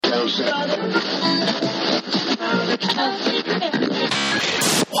Wildcat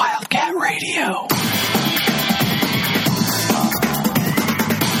Radio.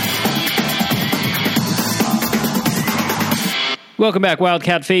 Welcome back,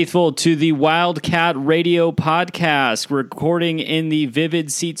 Wildcat Faithful, to the Wildcat Radio podcast. We're recording in the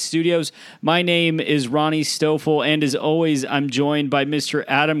Vivid Seat Studios. My name is Ronnie Stoffel, and as always, I'm joined by Mr.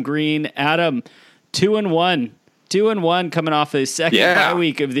 Adam Green. Adam, 2-1. 2-1 coming off the second bye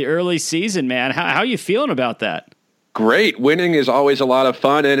week of the early season, man. How are you feeling about that? Great. Winning is always a lot of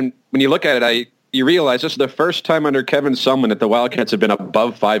fun, and when you look at it, you realize this is the first time under Kevin Sumlin that the Wildcats have been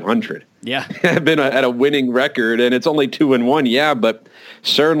above 500. Yeah. Have been at a winning record, and it's only 2-1, but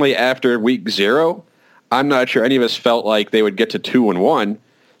certainly after week 0, I'm not sure any of us felt like they would get to 2-1.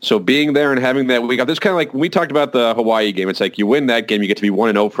 So being there and having that week off, this is kind of like when we talked about the Hawaii game. It's like you win that game, you get to be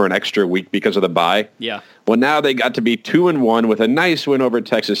 1-0 for an extra week because of the bye. Yeah. Well, now they got to be 2-1 with a nice win over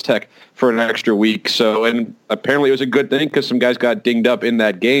Texas Tech for an extra week. So, and apparently it was a good thing because some guys got dinged up in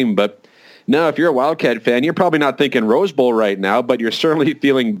that game, but no, if you're a Wildcat fan, you're probably not thinking Rose Bowl right now, but you're certainly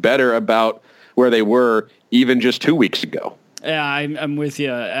feeling better about where they were even just 2 weeks ago. Yeah, I'm with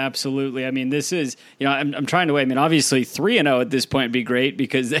you. Absolutely. I mean, this is, I'm trying to wait. I mean, obviously 3-0 at this point would be great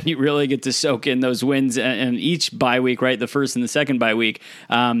because then you really get to soak in those wins in each bye week, right? The first and the second bye week.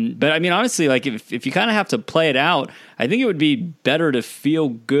 But I mean, honestly, like if you kind of have to play it out, I think it would be better to feel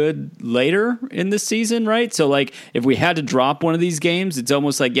good later in the season, right? So like if we had to drop one of these games, it's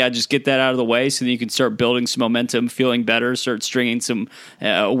almost like, just get that out of the way so that you can start building some momentum, feeling better, start stringing some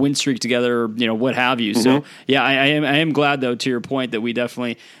win streak together, what have you. Mm-hmm. So yeah, I am glad though, to your point, that we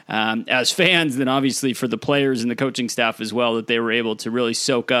definitely, as fans, then obviously for the players and the coaching staff as well, that they were able to really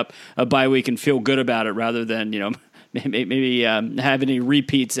soak up a bye week and feel good about it rather than, maybe have any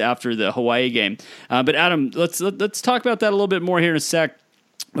repeats after the Hawaii game. But Adam, let's talk about that a little bit more here in a sec.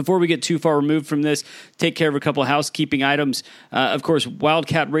 Before we get too far removed from this, take care of a couple of housekeeping items. Of course,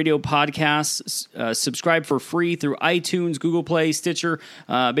 Wildcat Radio podcasts, subscribe for free through iTunes, Google Play, Stitcher,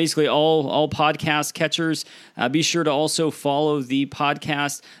 basically all podcast catchers. Be sure to also follow the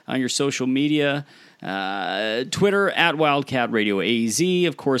podcast on your social media. Twitter at Wildcat Radio AZ.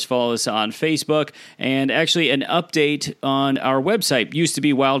 Of course, follow us on Facebook. And actually, an update on our website used to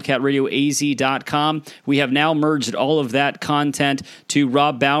be wildcatradioaz.com. We have now merged all of that content to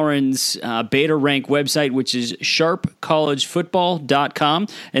Rob Bowron's beta rank website, which is sharpcollegefootball.com.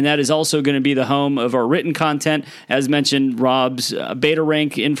 And that is also going to be the home of our written content, as mentioned, Rob's beta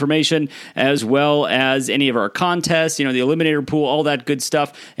rank information, as well as any of our contests, the eliminator pool, all that good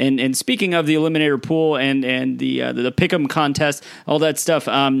stuff. And speaking of the eliminator pool, and the pick'em contest, all that stuff.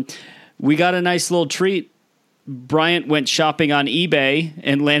 We got a nice little treat. Bryant went shopping on eBay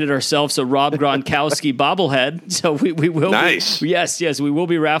and landed ourselves a Rob Gronkowski bobblehead. So we will. Nice. Yes, we will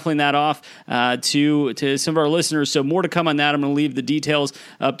be raffling that off to some of our listeners. So more to come on that. I'm going to leave the details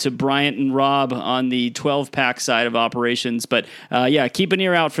up to Bryant and Rob on the 12-pack side of operations. But keep an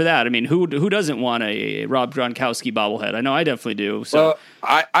ear out for that. I mean, who doesn't want a Rob Gronkowski bobblehead? I know I definitely do. So. Well,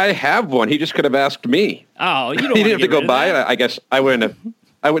 I have one. He just could have asked me. Oh, you don't. He didn't have to go buy it. I guess I wouldn't have.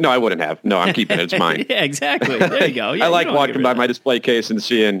 I wouldn't have. No, I'm keeping it. It's mine. Yeah, exactly. There you go. Yeah, I like walking by my display case and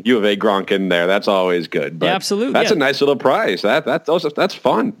seeing U of A Gronk in there. That's always good. But absolutely. That's a nice little prize. That's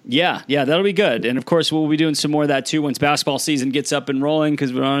fun. Yeah, that'll be good. And of course, we'll be doing some more of that too once basketball season gets up and rolling,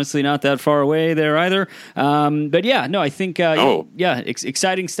 because we're honestly not that far away there either. But yeah, no, I think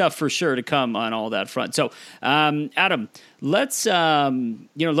exciting stuff for sure to come on all that front. So, Adam, let's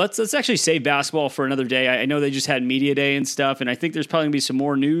actually save basketball for another day. I know they just had media day and stuff, and I think there's probably gonna be some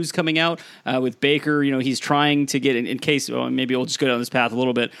more news coming out with Baker. He's trying to get in case. Well, maybe we'll just go down this path a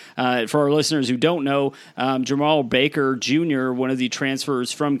little bit for our listeners who don't know. Jamal Baker Jr., one of the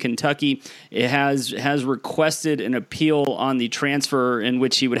transfers from Kentucky, has requested an appeal on the transfer in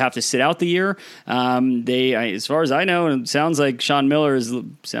which he would have to sit out the year. As far as I know, and it sounds like Sean Miller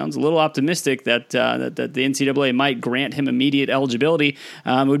sounds a little optimistic that the NCAA might grant him immediate eligibility.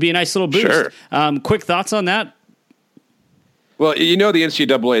 It would be a nice little boost. Sure. Quick thoughts on that? Well, the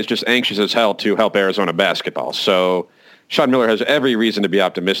NCAA is just anxious as hell to help Arizona basketball. So Sean Miller has every reason to be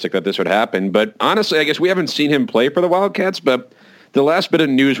optimistic that this would happen. But honestly, I guess we haven't seen him play for the Wildcats. But the last bit of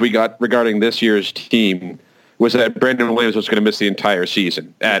news we got regarding this year's team was that Brandon Williams was going to miss the entire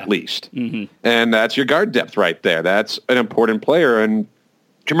season, at least. Mm-hmm. And that's your guard depth right there. That's an important player. And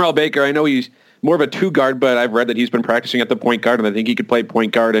Jamal Baker, I know he's more of a two guard, but I've read that he's been practicing at the point guard, and I think he could play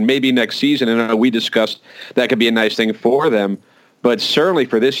point guard. And maybe next season, and we discussed that could be a nice thing for them. But certainly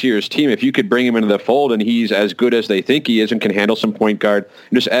for this year's team, if you could bring him into the fold and he's as good as they think he is and can handle some point guard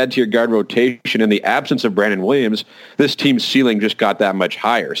and just add to your guard rotation in the absence of Brandon Williams, this team's ceiling just got that much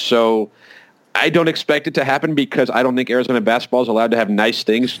higher. So I don't expect it to happen because I don't think Arizona basketball is allowed to have nice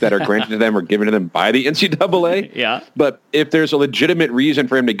things that are granted to them or given to them by the NCAA. Yeah. But if there's a legitimate reason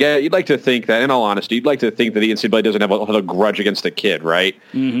for him to get it, you'd like to think that, in all honesty, you'd like to think that the NCAA doesn't have a grudge against the kid, right?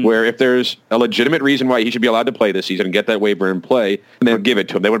 Mm-hmm. Where if there's a legitimate reason why he should be allowed to play this season and get that waiver and play, and they would give it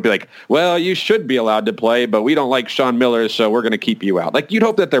to him. They wouldn't be like, well, you should be allowed to play, but we don't like Sean Miller, so we're going to keep you out. Like, you'd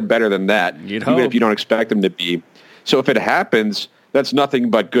hope that they're better than that, even if you don't expect them to be. So if it happens, that's nothing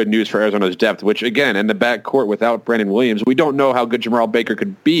but good news for Arizona's depth, which, again, in the backcourt without Brandon Williams, we don't know how good Jamarl Baker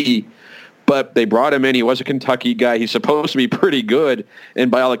could be, but they brought him in. He was a Kentucky guy. He's supposed to be pretty good, and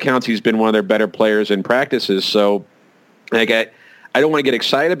by all accounts, he's been one of their better players in practices. So like, I don't want to get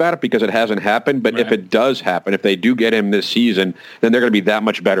excited about it because it hasn't happened, but if it does happen, if they do get him this season, then they're going to be that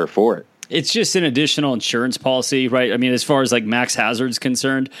much better for it. It's just an additional insurance policy, right? I mean, as far as like Max Hazard's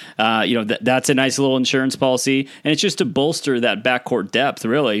concerned, that's a nice little insurance policy, and it's just to bolster that backcourt depth,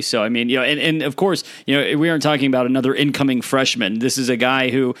 really. So, I mean, and of course, we aren't talking about another incoming freshman. This is a guy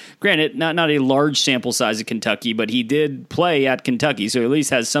who, granted, not a large sample size at Kentucky, but he did play at Kentucky, so at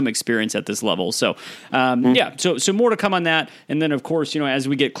least has some experience at this level. So, so more to come on that, and then of course, as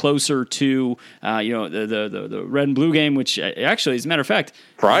we get closer to, the red and blue game, which actually, as a matter of fact,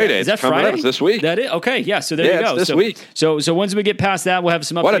 Friday. Is that Friday? It's this week. That is? Okay, yeah, so there you go. It's this week. So once we get past that, we'll have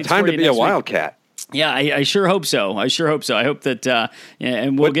some updates. What a time for to you be a next Wildcat. Week. Yeah, I sure hope so. I hope that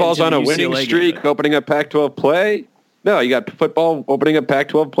and we'll Football's get into on a winning streak, opening up Pac-12 play. No, you got football opening up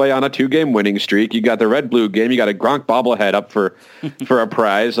Pac-12 play on a 2-game winning streak. You got the red-blue game. You got a Gronk bobblehead up for a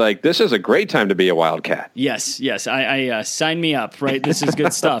prize. Like, this is a great time to be a Wildcat. Yes. I sign me up, right? This is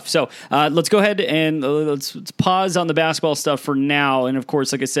good stuff. So let's go ahead and let's pause on the basketball stuff for now. And, of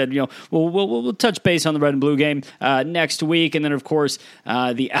course, like I said, we'll touch base on the red and blue game next week. And then, of course,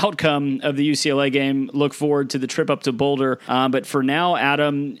 the outcome of the UCLA game. Look forward to the trip up to Boulder. But for now,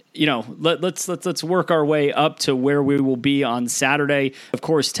 Adam, let's work our way up to where we will be on Saturday. Of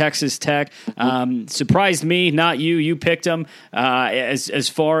course, Texas Tech surprised me, not you. You picked them as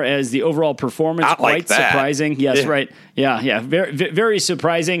far as the overall performance. Not quite like that. Surprising. Yes, yeah. Right. Yeah. Very, very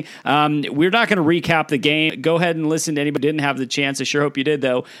surprising. We're not going to recap the game. Go ahead and listen to anybody who didn't have the chance. I sure hope you did,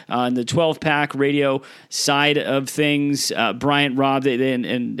 though. On the 12-pack radio side of things, Bryant, Rob,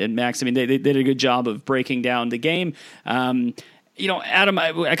 and Max, I mean, they did a good job of breaking down the game. Adam,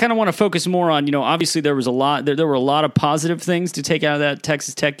 I kind of want to focus more on, obviously there was a lot, there were a lot of positive things to take out of that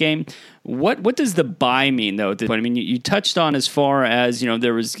Texas Tech game. What does the bye mean, though, at this point? I mean, you touched on as far as,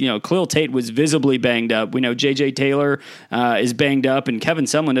 there was, Khalil Tate was visibly banged up. We know J.J. Taylor is banged up, and Kevin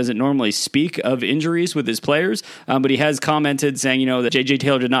Sumlin doesn't normally speak of injuries with his players, but he has commented saying, that J.J.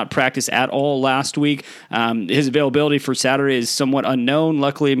 Taylor did not practice at all last week. His availability for Saturday is somewhat unknown.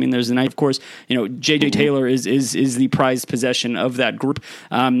 Luckily, I mean, there's a night, of course, J.J. Taylor is the prized possession of that group.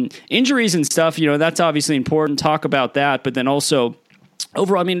 Injuries and stuff, that's obviously important. Talk about that, but then also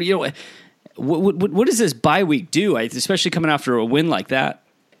overall, I mean, what does this bye week do, especially coming after a win like that?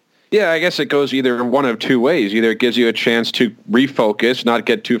 Yeah, I guess it goes either one of two ways. Either it gives you a chance to refocus, not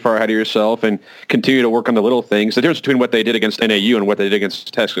get too far ahead of yourself, and continue to work on the little things. The difference between what they did against NAU and what they did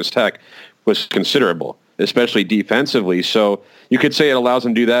against Texas Tech was considerable, especially defensively. So you could say it allows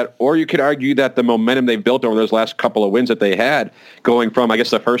them to do that, or you could argue that the momentum they've built over those last couple of wins that they had, going from, I guess,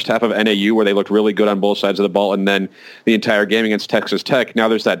 the first half of NAU where they looked really good on both sides of the ball, and then the entire game against Texas Tech, now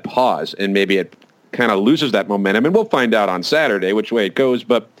there's that pause, and maybe it kind of loses that momentum. And we'll find out on Saturday which way it goes,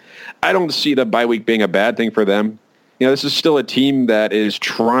 but I don't see the bye week being a bad thing for them. This is still a team that is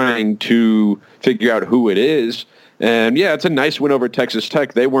trying to figure out who it is. And, yeah, it's a nice win over Texas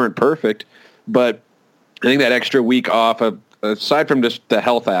Tech. They weren't perfect, but I think that extra week off, aside from just the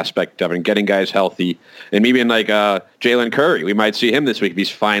health aspect of it and getting guys healthy, and maybe in like Jalen Curry, we might see him this week if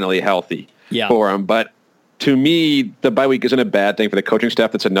he's finally healthy for him. But to me, the bye week isn't a bad thing for the coaching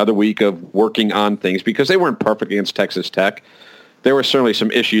staff. That's another week of working on things because they weren't perfect against Texas Tech. There were certainly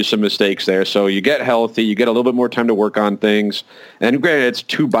some issues, some mistakes there. So you get healthy, you get a little bit more time to work on things. And granted, it's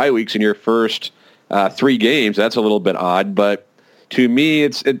 2 bye weeks in your first 3 games. That's a little bit odd. But to me,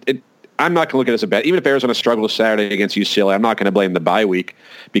 I'm not going to look at it as a bad. Even if Arizona struggles Saturday against UCLA, I'm not going to blame the bye week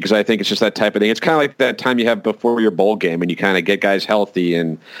because I think it's just that type of thing. It's kind of like that time you have before your bowl game and you kind of get guys healthy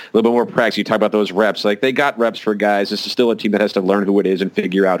and a little bit more practice. You talk about those reps. Like, they got reps for guys. This is still a team that has to learn who it is and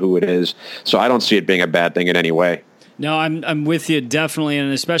figure out who it is. So I don't see it being a bad thing in any way. No, I'm with you definitely,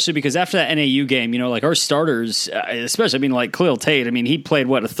 and especially because after that NAU game, like our starters, especially, like Khalil Tate. He played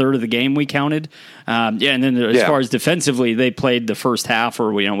a third of the game we counted, and then as far as defensively, they played the first half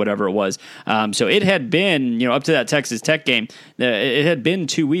or whatever it was. So it had been up to that Texas Tech game, it had been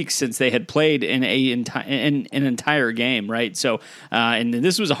 2 weeks since they had played in an entire game, right? So and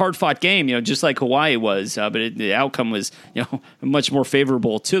this was a hard fought game, just like Hawaii was, but the outcome was much more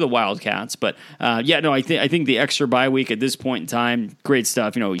favorable to the Wildcats. But I think the extra bye week at this point in time, great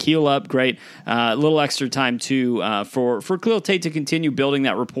stuff. Heal up, great. A little extra time too for Khalil Tate to continue building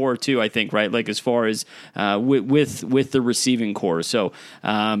that rapport too. I think, right, like as far as with the receiving core. So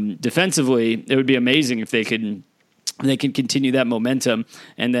defensively, it would be amazing if they can continue that momentum.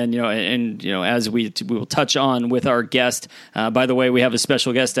 And then, as we will touch on with our guest, by the way, we have a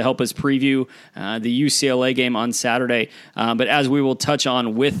special guest to help us preview the UCLA game on Saturday. But as we will touch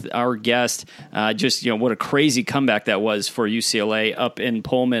on with our guest, what a crazy comeback that was for UCLA up in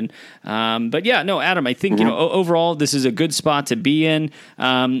Pullman. Adam, I think, overall, this is a good spot to be in.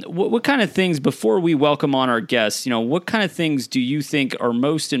 What kind of things, before we welcome on our guests, what kind of things do you think are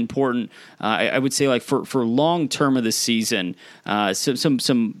most important? I would say like for long term of the season,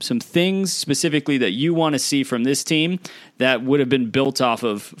 some things specifically that you want to see from this team that would have been built off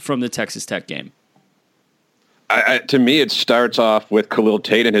of from the Texas Tech game. To me, it starts off with Khalil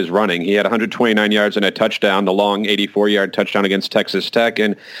Tate and his running. He had 129 yards and a touchdown, the long 84-yard touchdown against Texas Tech.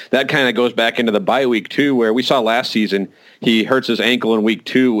 And that kind of goes back into the bye week, too, where we saw last season he hurts his ankle in week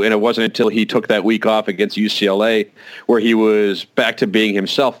 2, and it wasn't until he took that week off against UCLA where he was back to being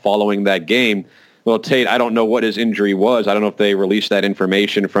himself following that game. Well, Tate, I don't know what his injury was. I don't know if they released that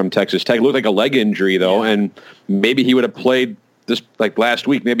information from Texas Tech. It looked like a leg injury, though, and maybe he would have played this like last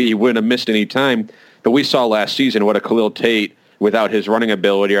week. Maybe he wouldn't have missed any time. But we saw last season what a Khalil Tate, without his running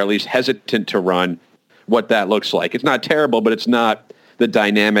ability, or at least hesitant to run, what that looks like. It's not terrible, but it's not the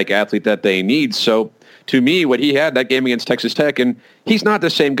dynamic athlete that they need. So to me, what he had that game against Texas Tech, and he's not the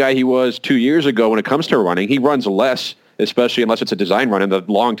same guy he was 2 years ago when it comes to running. He runs less, especially unless it's a design run, and the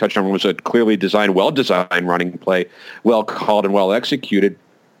long touchdown was a clearly designed, well-designed running play, well called and well executed.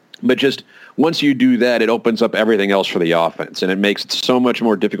 But just once you do that, it opens up everything else for the offense, and it makes it so much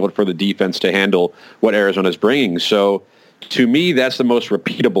more difficult for the defense to handle what Arizona's bringing. So to me, that's the most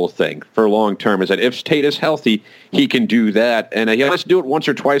repeatable thing for long term, is that if Tate is healthy, he can do that. And he has to do it once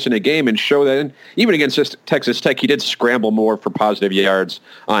or twice in a game and show that. And even against Texas Tech, he did scramble more for positive yards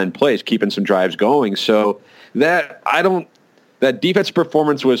on plays, keeping some drives going. So that defense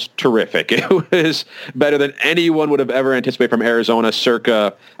performance was terrific. It was better than anyone would have ever anticipated from Arizona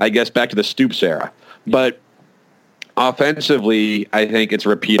circa, I guess, back to the Stoops era. But offensively, I think it's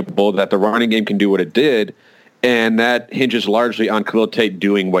repeatable that the running game can do what it did, and that hinges largely on Khalil Tate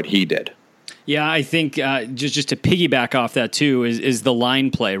doing what he did. Yeah, I think just to piggyback off that too is the line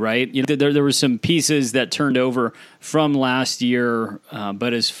play, right? There were some pieces that turned over from last year,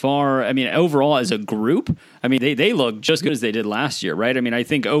 but overall as a group, they look just good as they did last year, right? I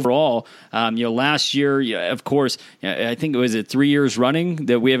think overall, last year, of course, I think it was 3 years running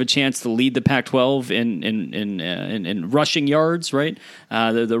that we have a chance to lead the Pac-12 in rushing yards, right?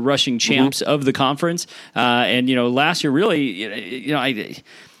 The rushing champs of the conference, and last year really,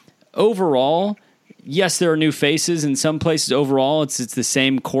 overall, yes, there are new faces in some places. Overall, it's the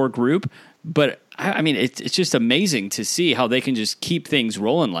same core group, but it's just amazing to see how they can just keep things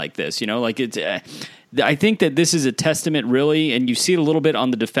rolling like this. I think that this is a testament, really, and you see it a little bit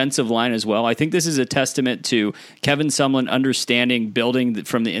on the defensive line as well. I think this is a testament to Kevin Sumlin understanding building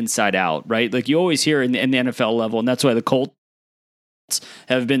from the inside out, right? Like you always hear in the NFL level, and that's why the Colts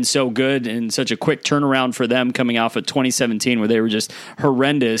have been so good and such a quick turnaround for them coming off of 2017 where they were just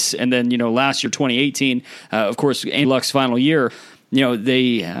horrendous. And then, last year, 2018, of course, Andrew Luck's final year, Ryan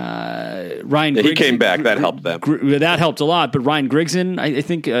Grigson, he came back. That helped them. That helped a lot. But Ryan Grigson, I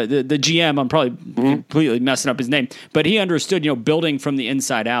think the GM, I'm probably completely messing up his name, but he understood, building from the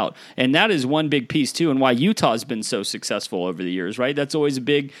inside out. And that is one big piece, too, and why Utah's been so successful over the years, right? That's always a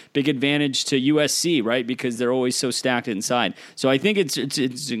big advantage to USC, right? Because they're always so stacked inside. So I think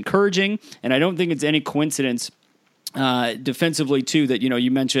it's encouraging, and I don't think it's any coincidence defensively, too, that,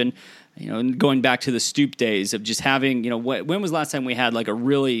 you mentioned, going back to the Stoop days of just having, when was the last time we had like a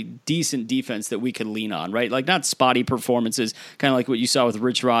really decent defense that we could lean on, right? Like not spotty performances, kind of like what you saw with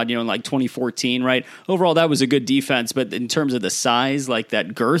Rich Rod, in like 2014, right? Overall, that was a good defense, but in terms of the size, like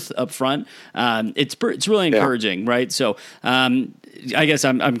that girth up front, it's really encouraging, right? So, I guess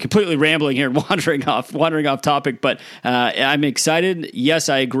I'm completely rambling here and wandering off topic, but I'm excited. Yes,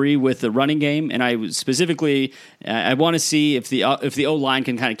 I agree with the running game, and I specifically I want to see if the O-line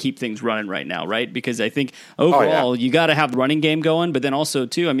can kind of keep things team's running right now, right? Because I think overall you got to have the running game going, but then also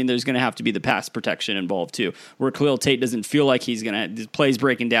too, I mean, there's going to have to be the pass protection involved too, where Khalil Tate doesn't feel like he's going to, plays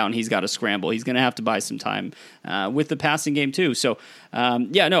breaking down, he's got to scramble. He's going to have to buy some time with the passing game too. So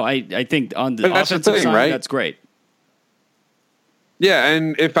I think on the offensive side, right? That's great. Yeah,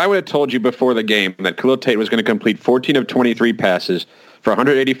 and if I would have told you before the game that Khalil Tate was going to complete 14 of 23 passes for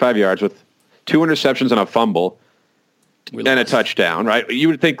 185 yards with 2 interceptions and a fumble and a touchdown, right? You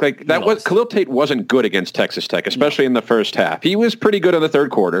would think like that was Khalil Tate wasn't good against Texas Tech, especially in the first half. He was pretty good in the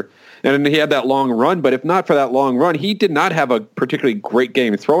third quarter, and he had that long run, but if not for that long run, he did not have a particularly great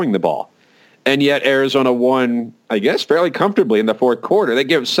game throwing the ball. And yet Arizona won, I guess, fairly comfortably in the fourth quarter. They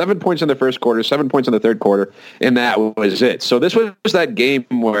gave 7 points in the first quarter, 7 points in the third quarter, and that was it. So this was that game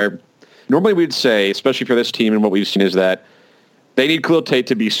where normally we'd say, especially for this team and what we've seen, is that they need Khalil Tate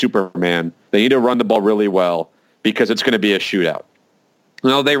to be Superman. They need to run the ball really well because it's going to be a shootout.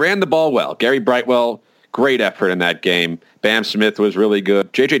 Well, they ran the ball well. Gary Brightwell, great effort in that game. Bam Smith was really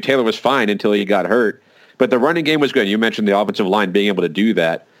good. J.J. Taylor was fine until he got hurt. But the running game was good. You mentioned the offensive line being able to do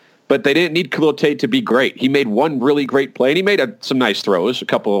that. But they didn't need Khalil Tate to be great. He made one really great play, and he made some nice throws, a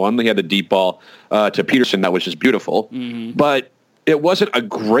couple of them. He had the deep ball to Peterson that was just beautiful. Mm-hmm. But it wasn't a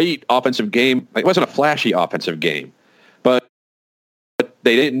great offensive game. It wasn't a flashy offensive game. But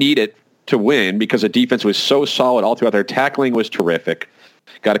they didn't need it to win because the defense was so solid all throughout. Their tackling was terrific.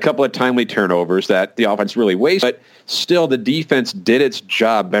 Got a couple of timely turnovers that the offense really wasted. But still, the defense did its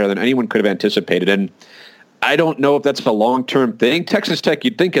job better than anyone could have anticipated. And I don't know if that's a long-term thing. Texas Tech,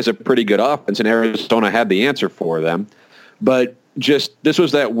 you'd think, has a pretty good offense, and Arizona had the answer for them. But just this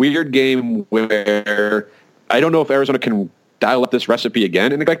was that weird game where I don't know if Arizona can dial up this recipe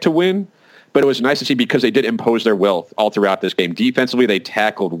again and expect to win, but it was nice to see because they did impose their will all throughout this game. Defensively, they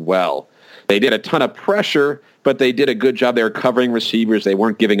tackled well. They did a ton of pressure, but they did a good job. They were covering receivers. They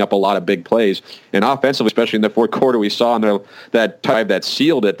weren't giving up a lot of big plays. And offensively, especially in the fourth quarter, we saw on that drive that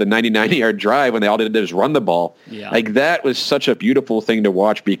sealed it, the 99-yard drive, when they all did is run the ball. Yeah. Like, that was such a beautiful thing to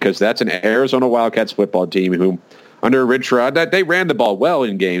watch because that's an Arizona Wildcats football team who, under Rich Rod, they ran the ball well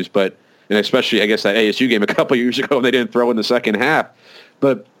in games, and especially, I guess, that ASU game a couple years ago when they didn't throw in the second half.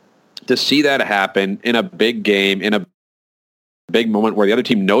 But to see that happen in a big game, in a big moment where the other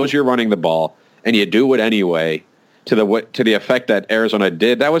team knows you're running the ball and you do it anyway to the effect that Arizona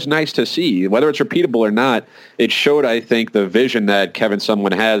did, that was nice to see. Whether it's repeatable or not, it showed, I think, the vision that Kevin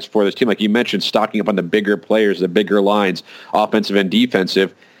Sumlin has for this team. Like you mentioned, stocking up on the bigger players, the bigger lines, offensive and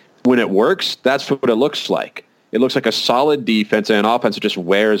defensive. When it works, that's what it looks like. It looks like a solid defense and an offense that just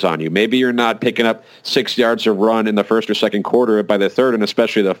wears on you. Maybe you're not picking up 6 yards a run in the first or second quarter, but by the third and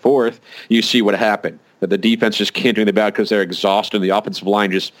especially the fourth, you see what happened. That the defense just can't do anything about it because they're exhausted and the offensive line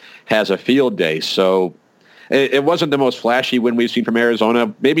just has a field day. So it wasn't the most flashy win we've seen from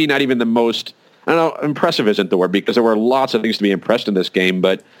Arizona. Maybe not even the most, I don't know, impressive isn't the word because there were lots of things to be impressed in this game,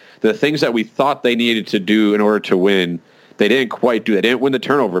 but the things that we thought they needed to do in order to win, they didn't quite do. They didn't win the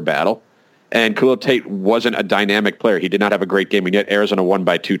turnover battle. And Khalil Tate wasn't a dynamic player. He did not have a great game, and yet Arizona won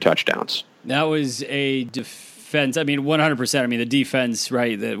by 2 touchdowns. That was a defense. I mean, 100%. I mean, the defense,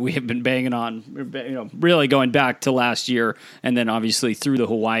 right, that we have been banging on, really going back to last year and then obviously through the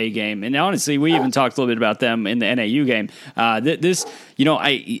Hawaii game. And honestly, we even talked a little bit about them in the NAU game.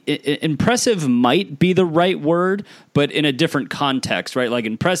 Impressive might be the right word, but in a different context, right? Like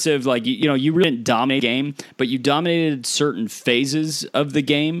impressive, like, you really didn't dominate the game, but you dominated certain phases of the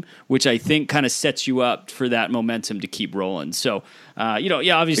game, which I think kind of sets you up for that momentum to keep rolling. So,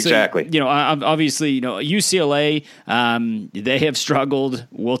 obviously, exactly. UCLA, they have struggled.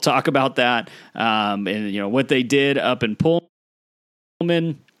 We'll talk about that. And what they did up in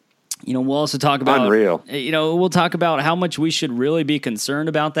Pullman. We'll also talk about unreal. We'll talk about how much we should really be concerned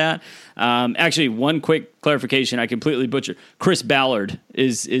about that. Actually, one quick clarification: I completely butchered. Chris Ballard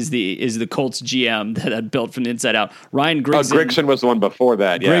is the Colts GM that had built from the inside out. Ryan Grigson. Grigson was the one before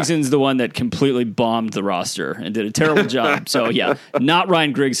that. Yeah. Grigson's the one that completely bombed the roster and did a terrible job. So yeah, not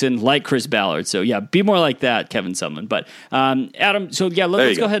Ryan Grigson, like Chris Ballard. So yeah, be more like that, Kevin Sumlin. But Adam, so yeah,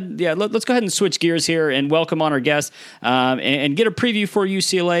 let's go ahead. Yeah, let's go ahead and switch gears here and welcome on our guest and get a preview for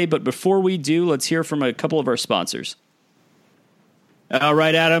UCLA. But before we do, let's hear from a couple of our sponsors. All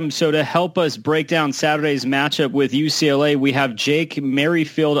right, Adam. So to help us break down Saturday's matchup with UCLA, we have Jake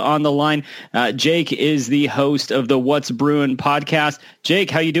Merrifield on the line. Jake is the host of the What's Brewing podcast.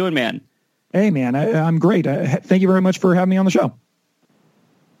 Jake, how you doing, man? Hey, man. I'm great. Thank you very much for having me on the show.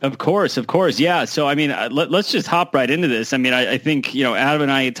 Of course. Yeah. So, I mean, let's just hop right into this. I mean, I think, Adam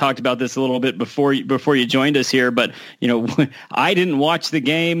and I talked about this a little bit before you joined us here, but, I didn't watch the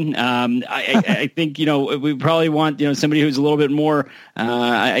game. I think, we probably want, somebody who's a little bit more,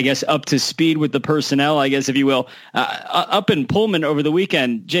 I guess, up to speed with the personnel, I guess, if you will. Up in Pullman over the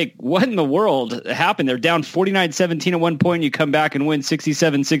weekend, Jake, what in the world happened? They're down 49-17 at one point. You come back and win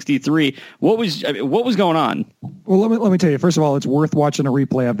 67-63. What was going on? Well, let me tell you, first of all, it's worth watching a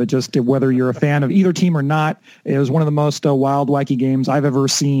replay of it, just whether you're a fan of either team or not. It was one of the most wild, wacky games I've ever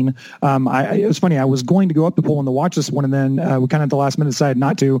seen. It was funny. I was going to go up to Poland to watch this one, and then we kind of at the last minute decided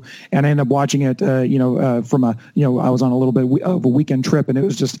not to, and I ended up watching it, I was on a little bit of a weekend trip, and it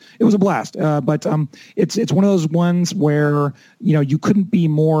was a blast. But it's one of those ones where, you couldn't be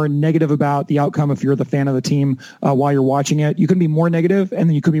more negative about the outcome if you're the fan of the team while you're watching it. You couldn't be more negative, and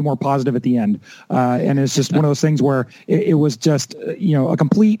then you could be more positive at the end. And it's just one of those things where it was just, a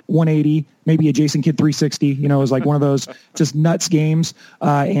complete 180, maybe a Jason Kidd 360. It was like one of those just nuts games.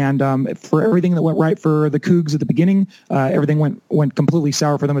 And for everything that went right for the Cougs at the beginning, everything went completely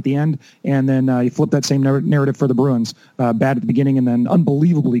sour for them at the end. And then you flip that same narrative for the Bruins. Bad at the beginning and then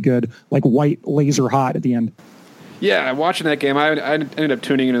unbelievably good, like white laser hot at the end. Yeah, watching that game, I ended up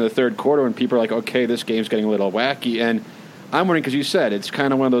tuning into the third quarter when people are like, okay, this game's getting a little wacky. And I'm wondering, because you said it's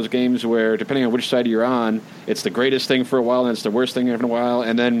kind of one of those games where, depending on which side you're on, it's the greatest thing for a while and it's the worst thing in a while.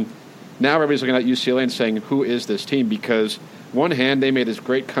 And then now everybody's looking at UCLA and saying, who is this team? Because one hand, they made this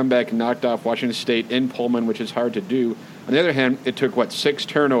great comeback and knocked off Washington State in Pullman, which is hard to do. On the other hand, it took, 6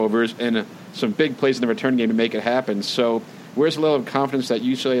 turnovers and some big plays in the return game to make it happen. So where's the level of confidence that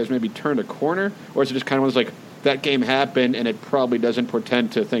UCLA has maybe turned a corner? Or is it just kind of one of those, that game happened and it probably doesn't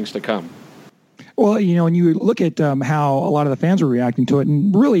portend to things to come? Well, when you look at how a lot of the fans were reacting to it,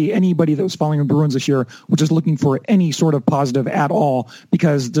 and really anybody that was following the Bruins this year was just looking for any sort of positive at all,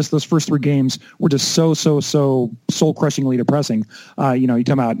 because just those first 3 games were just so soul-crushingly depressing. You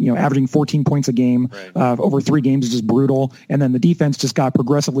talk about, averaging 14 points a game over 3 games is just brutal, and then the defense just got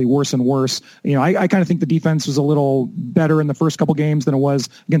progressively worse and worse. I kind of think the defense was a little better in the first couple games than it was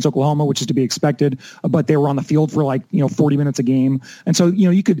against Oklahoma, which is to be expected, but they were on the field for 40 minutes a game. And so,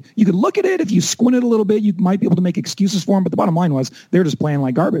 you could look at it if you squint it a little bit, you might be able to make excuses for them, but the bottom line was they're just playing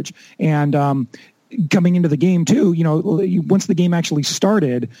like garbage. And coming into the game too, once the game actually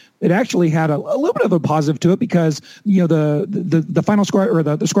started, it actually had a little bit of a positive to it, because the final score, or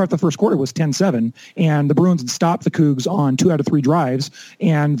the score of the first quarter, was 10-7, and the Bruins had stopped the Cougs on 2 out of 3 drives,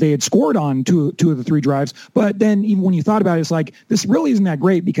 and they had scored on two of the 3 drives. But then even when you thought about it, it's like, this really isn't that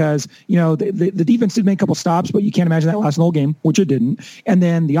great, because the defense did make a couple stops, but you can't imagine that last whole game, which it didn't. And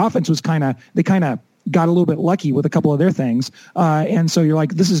then the offense was kind of got a little bit lucky with a couple of their things. And so you're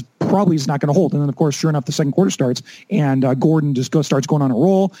like, this is probably just not going to hold. And then, of course, sure enough, the second quarter starts, and Gordon just starts going on a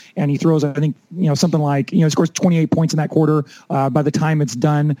roll, and he throws, I think, something like, he scores 28 points in that quarter. By the time it's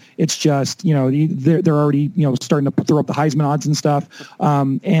done, it's just, they're already, starting to throw up the Heisman odds and stuff.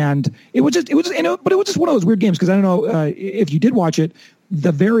 And it was just one of those weird games, because I don't know if you did watch it.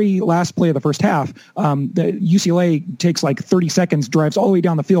 The very last play of the first half, the UCLA takes 30 seconds, drives all the way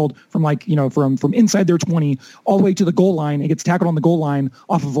down the field from from inside their 20 all the way to the goal line. It gets tackled on the goal line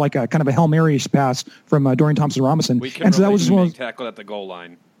off of a kind of a Hail Mary pass from Dorian Thompson-Robinson. And so that was just one tackled at the goal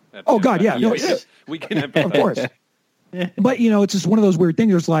line. Oh God, yeah, we can of course. But it's just one of those weird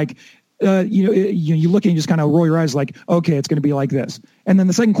things. It's like, you look and you just kind of roll your eyes like, okay, it's going to be like this. And then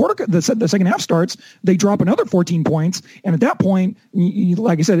the second quarter, the second half starts, they drop another 14 points. And at that point,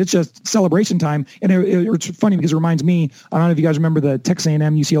 like I said, it's just celebration time. And it's funny because it reminds me, I don't know if you guys remember the Texas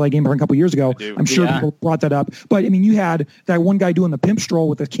A&M UCLA game from a couple years ago. I'm sure people brought that up. But I mean, you had that one guy doing the pimp stroll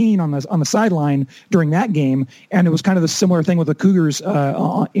with a cane on the sideline during that game. And it was kind of the similar thing with the Cougars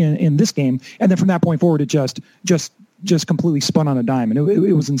in this game. And then from that point forward, it just completely spun on a dime. And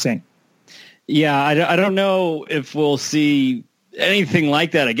it was insane. Yeah, I don't know if we'll see anything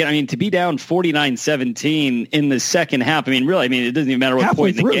like that again. I mean, to be down 49-17 in the second half, I mean, really, it doesn't even matter what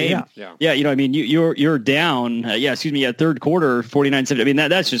halfway point in the game. Yeah, you're down. Third quarter, 49-17. I mean,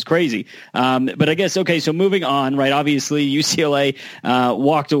 that's just crazy. But I guess, okay, so moving on, right? Obviously, UCLA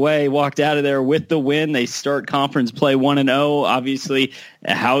walked out of there with the win. They start conference play 1-0. Obviously,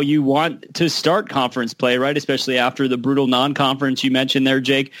 how you want to start conference play, right? Especially after the brutal non-conference you mentioned there,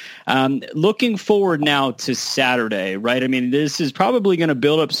 Jake. Looking forward now to Saturday, right? I mean, this is probably going to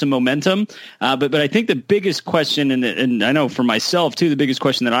build up some momentum, but I think the biggest question, and I know for myself too, the biggest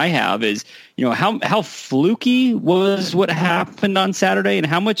question that I have is, how fluky was what happened on Saturday, and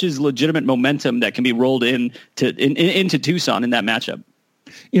how much is legitimate momentum that can be rolled into Tucson in that matchup?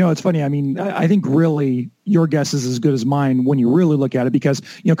 It's funny. I mean, I think really your guess is as good as mine when you really look at it, because,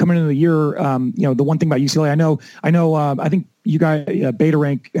 coming into the year, the one thing about UCLA, I think you guys, Beta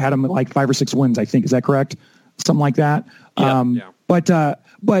Rank had them at like 5 or 6 wins, I think. Is that correct? Something like that. Yeah.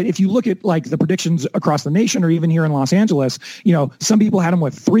 But if you look at like the predictions across the nation or even here in Los Angeles, some people had them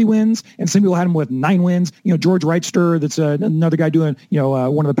with 3 wins and some people had them with 9 wins. George Reichster, that's another guy doing,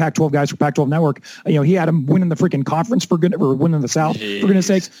 one of the Pac-12 guys for Pac-12 Network. He had them winning the freaking conference or winning the South, for goodness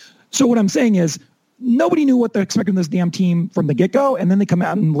sakes. So what I'm saying is, nobody knew what to expect from this damn team from the get-go, and then they come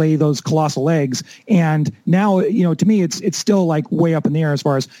out and lay those colossal eggs. And now, to me, it's still like way up in the air as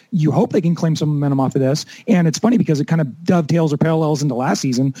far as you hope they can claim some momentum off of this. And it's funny because it kind of dovetails or parallels into last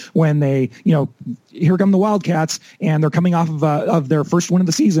season when they, here come the Wildcats, and they're coming off of their first win of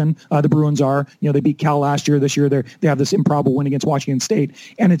the season. The Bruins are, they beat Cal last year. This year they have this improbable win against Washington State,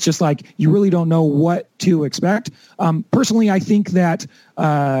 and it's just like you really don't know what to expect. Personally, I think that.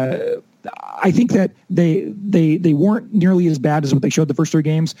 I think that they weren't nearly as bad as what they showed the first 3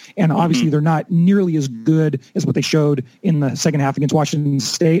 games, and obviously they're not nearly as good as what they showed in the second half against Washington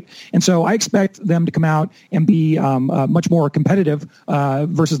State. And so I expect them to come out and be much more competitive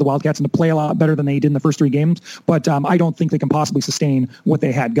versus the Wildcats and to play a lot better than they did in the first 3 games. But I don't think they can possibly sustain what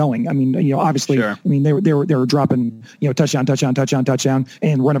they had going. I mean, obviously, sure. I mean they were dropping touchdown,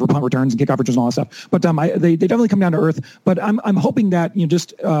 and run over punt returns and kickoff returns and all that stuff. But they definitely come down to earth. But I'm hoping that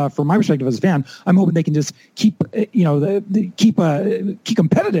just from my perspective as a fan, I'm hoping they can just keep keep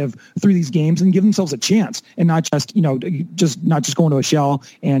competitive through these games and give themselves a chance, and not just not just go into a shell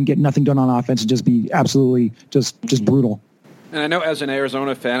and get nothing done on offense and just be absolutely just brutal. And I know as an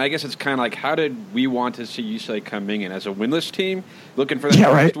Arizona fan, I guess it's kind of like, how did we want to see UCLA coming in as a winless team, looking for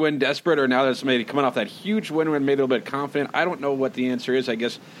that first win, desperate, or now that somebody coming off that huge win and made a little bit confident? I don't know what the answer is. I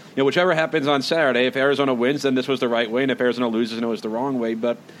guess whichever happens on Saturday, if Arizona wins, then this was the right way, and if Arizona loses, then it was the wrong way.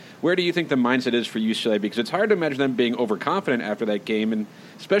 But where do you think the mindset is for UCLA? Because it's hard to imagine them being overconfident after that game, and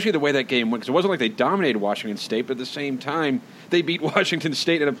especially the way that game went, because it wasn't like they dominated Washington State, but at the same time, they beat Washington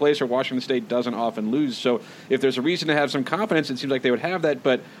State in a place where Washington State doesn't often lose. So if there's a reason to have some confidence, it seems like they would have that,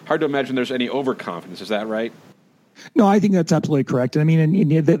 but hard to imagine there's any overconfidence. Is that right? No, I think that's absolutely correct. I mean,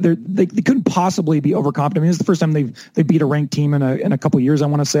 they couldn't possibly be overconfident. I mean, it's the first time they beat a ranked team in a couple of years, I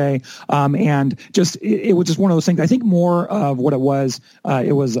want to say, and just it was just one of those things. I think more of what it was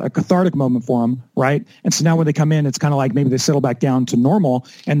a cathartic moment for them, right? And so now when they come in, it's kind of like maybe they settle back down to normal,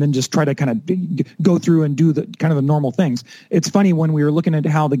 and then just try to kind of go through and do the kind of the normal things. It's funny when we were looking at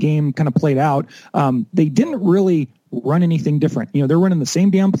how the game kind of played out, they didn't really run anything different. They're running the same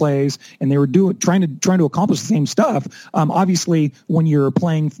damn plays, and they were trying to accomplish the same stuff. Obviously, when you're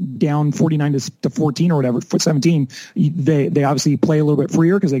playing down 49 to 14 or whatever, 17, they obviously play a little bit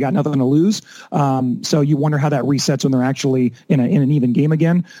freer because they got nothing to lose. So you wonder how that resets when they're actually in an even game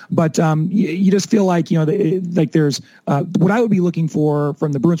again. But you just feel like like there's what I would be looking for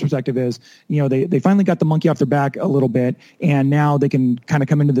from the Bruins' perspective is they finally got the monkey off their back a little bit, and now they can kind of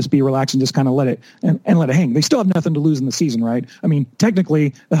come into this, be relaxed, and just kind of let it let it hang. They still have nothing to lose in the season, right? I mean,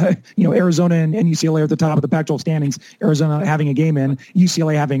 technically, Arizona and UCLA are at the top of the Pac-12 standings. Arizona having a game in,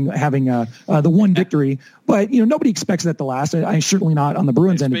 UCLA having the one victory, but nobody expects that to last. I certainly not on the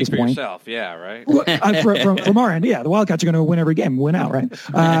Bruins end at this point. Speak for yourself, yeah, right. From our end, yeah, the Wildcats are going to win every game, win out, right?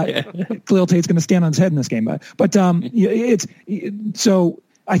 Khalil Tate's going to stand on his head in this game, but it's so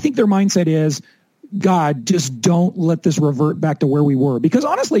I think their mindset is, God, just don't let this revert back to where we were. Because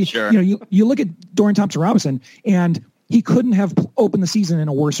honestly, sure. You look at Dorian Thompson-Robinson, and he couldn't have opened the season in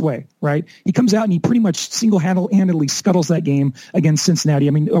a worse way, right? He comes out and he pretty much single-handedly scuttles that game against Cincinnati.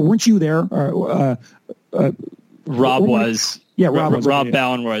 I mean, weren't you there? Rob was. Yeah, Rob was. Rob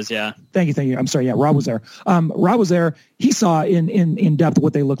Bowen was, yeah. Thank you. I'm sorry. Yeah, Rob was there. Rob was there. He saw in depth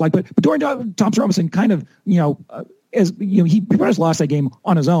what they look like. But Dorian Thompson-Robinson kind of, he pretty much lost that game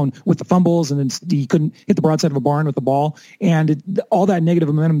on his own with the fumbles, and then he couldn't hit the broadside of a barn with the ball, and all that negative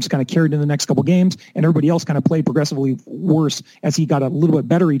momentum just kind of carried in the next couple games, and everybody else kind of played progressively worse as he got a little bit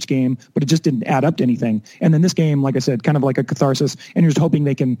better each game, but it just didn't add up to anything. And then this game, like I said, kind of like a catharsis, and you're just hoping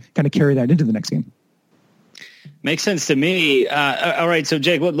they can kind of carry that into the next game. Makes sense to me. All right, so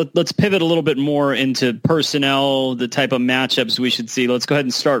Jake, let's pivot a little bit more into personnel, the type of matchups we should see. Let's go ahead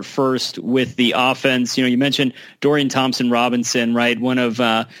and start first with the offense. You mentioned Dorian Thompson-Robinson, right? One of,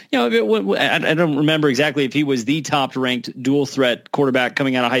 I don't remember exactly if he was the top-ranked dual-threat quarterback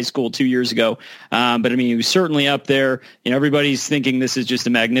coming out of high school 2 years ago, but I mean, he was certainly up there. Everybody's thinking this is just a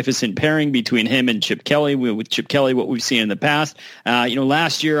magnificent pairing between him and Chip Kelly. With Chip Kelly, what we've seen in the past,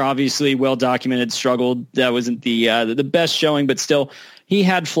 last year, obviously, well-documented, struggled. That wasn't the best showing, but still, he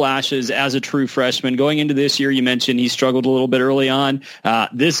had flashes as a true freshman. Going into this year, you mentioned he struggled a little bit early on.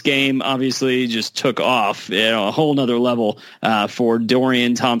 This game obviously just took off, a whole nother level for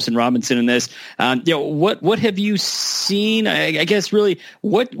Dorian Thompson-Robinson in this. What have you seen? I guess really,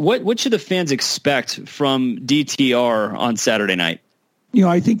 what should the fans expect from DTR on Saturday night?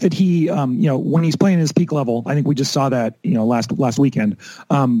 I think that he, when he's playing at his peak level, I think we just saw that, last weekend.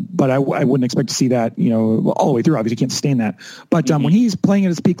 But I wouldn't expect to see that, all the way through. Obviously, he can't sustain that. But when he's playing at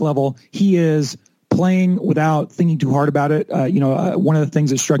his peak level, he is playing without thinking too hard about it. One of the things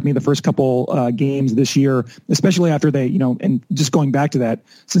that struck me the first couple games this year, especially after they, and just going back to that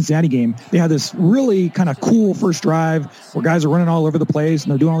Cincinnati game, they had this really kind of cool first drive where guys are running all over the place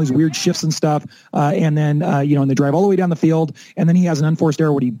and they're doing all these weird shifts and stuff. And then, and they drive all the way down the field. And then he has an unforced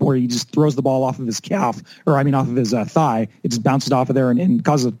error where he just throws the ball off of his calf, off of his thigh. It just bounces off of there and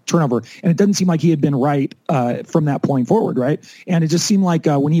causes a turnover. And it doesn't seem like he had been right from that point forward, right? And it just seemed like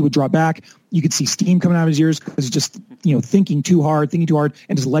when he would drop back, you could see steam coming out of his ears because just, thinking too hard and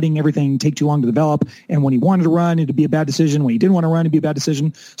just letting everything take too long to develop. And when he wanted to run, it'd be a bad decision. When he didn't want to run, it'd be a bad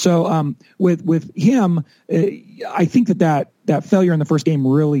decision. So with him, I think that failure in the first game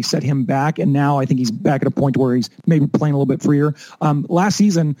really set him back. And now I think he's back at a point where he's maybe playing a little bit freer. Last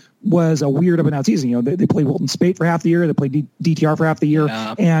season was a weird up and out season. They played Wilton Spate for half the year. They played DTR for half the year.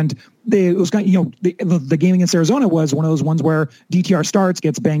 Yeah. And it was kind of, the game against Arizona was one of those ones where DTR starts,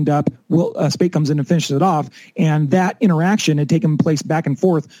 gets banged up. Spate comes in and finishes it off. And that interaction had taken place back and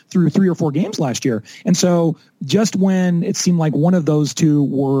forth through 3 or 4 games last year. And so just when it seemed like one of those two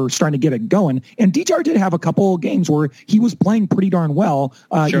were starting to get it going, and DTR did have a couple games where he was playing pretty darn well,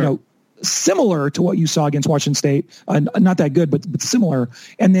 sure. Similar to what you saw against Washington State, not that good, but similar.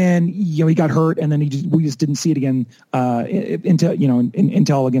 And then he got hurt, and then we just didn't see it again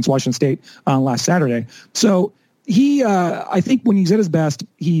until against Washington State last Saturday. So he, I think, when he's at his best,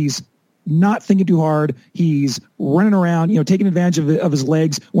 he's not thinking too hard. He's running around, taking advantage of his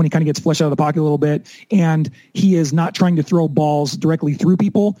legs when he kind of gets flushed out of the pocket a little bit. And he is not trying to throw balls directly through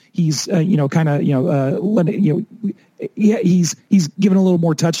people. He's, he's given a little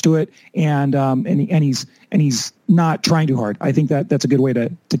more touch to it, and he's not trying too hard. I think that's a good way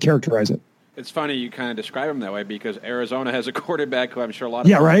to characterize it. It's funny you kind of describe him that way because Arizona has a quarterback who I'm sure a lot of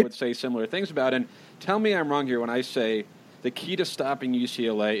people would say similar things about. And tell me I'm wrong here when I say the key to stopping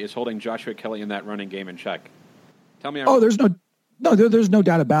UCLA is holding Joshua Kelly in that running game in check. Tell me I'm wrong. There's no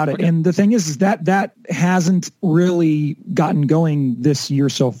doubt about it. Okay. And the thing is that hasn't really gotten going this year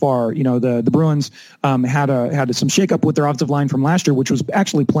so far. The Bruins had some shakeup with their offensive line from last year, which was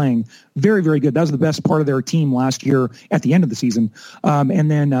actually playing very, very good. That was the best part of their team last year at the end of the season. And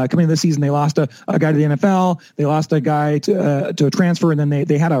then coming into this season, they lost a guy to the NFL. They lost a guy to a transfer, and then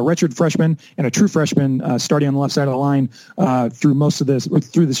they had a redshirt freshman and a true freshman starting on the left side of the line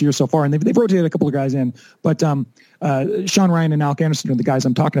through this year so far. And they've rotated a couple of guys in, but Sean Ryan and Alec Anderson are the guys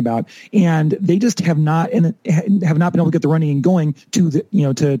I'm talking about, and they just have not been able to get the running going to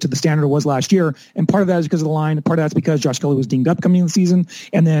the standard it was last year. And part of that is because of the line. Part of that's because Josh Kelly was dinged up coming into the season,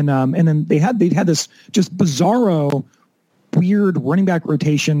 and then they'd had this just bizarro, weird running back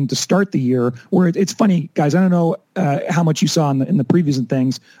rotation to start the year. Where it's funny, guys. I don't know how much you saw in the previews and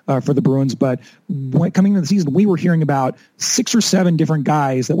things for the Bruins, but coming into the season, we were hearing about 6 or 7 different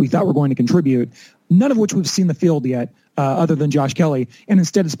guys that we thought were going to contribute. None of which we've seen the field yet, other than Josh Kelly. And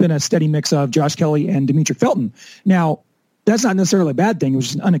instead, it's been a steady mix of Josh Kelly and Demetric Felton. Now, that's not necessarily a bad thing. It was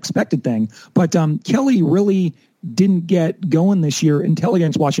just an unexpected thing. But Kelly really didn't get going this year until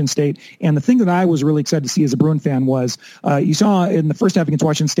against Washington State. And the thing that I was really excited to see as a Bruin fan was you saw in the first half against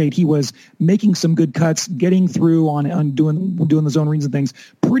Washington State, he was making some good cuts, getting through on doing the zone reads and things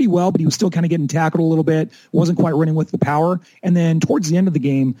pretty well, but he was still kind of getting tackled a little bit, wasn't quite running with the power. And then towards the end of the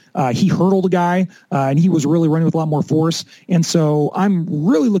game, he hurdled a guy and he was really running with a lot more force. And so I'm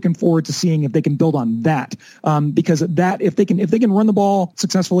really looking forward to seeing if they can build on that because that if they can run the ball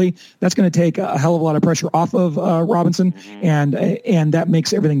successfully, that's going to take a hell of a lot of pressure off of Robinson, and that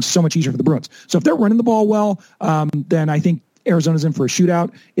makes everything so much easier for the Bruins. So if they're running the ball well, then I think Arizona's in for a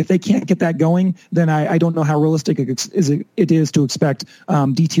shootout. If they can't get that going, then I don't know how realistic it is to expect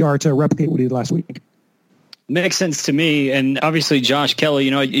DTR to replicate what he did last week. Makes sense to me. And obviously Josh Kelly,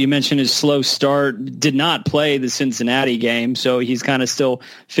 you mentioned his slow start, did not play the Cincinnati game. So he's kind of still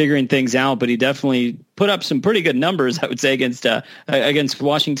figuring things out, but he definitely put up some pretty good numbers, I would say, against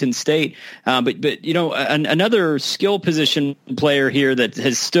Washington State. But another skill position player here that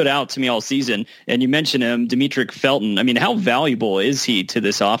has stood out to me all season, and you mentioned him, Demetric Felton. I mean, how valuable is he to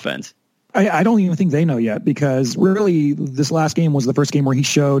this offense? I don't even think they know yet, because really this last game was the first game where he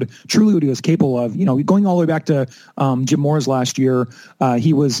showed truly what he was capable of. Going all the way back to Jim Moore's last year,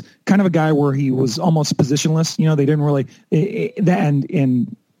 he was kind of a guy where he was almost positionless. They didn't really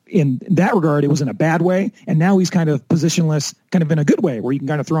in that regard, it was in a bad way. And now he's kind of positionless, kind of in a good way, where you can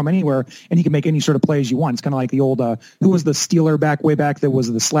kind of throw him anywhere and he can make any sort of plays you want. It's kind of like the old, who was the Steeler way back that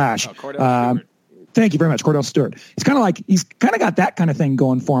was the Slash? Cordell Thank you very much, Cordell Stewart. It's kind of like he's kind of got that kind of thing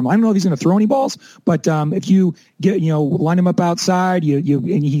going for him. I don't know if he's going to throw any balls, but if you get line him up outside,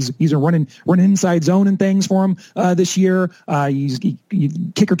 and he's running inside zone and things for him this year. He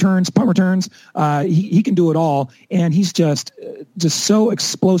kick returns, punt returns. He can do it all, and he's just so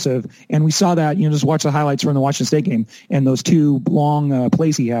explosive. And we saw that. Just watch the highlights from the Washington State game, and those two long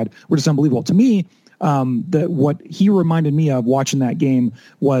plays he had were just unbelievable to me. What he reminded me of watching that game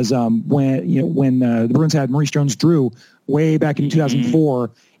was when the Bruins had Maurice Jones-Drew way back in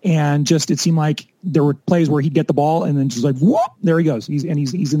 2004, and just it seemed like there were plays where he'd get the ball and then just like whoop, there he goes, he's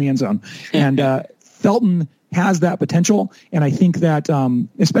in the end zone. And Felton has that potential, and I think that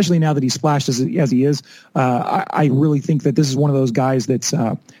especially now that he's splashed as he is, I really think that this is one of those guys that's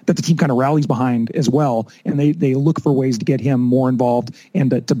that the team kind of rallies behind as well, and they look for ways to get him more involved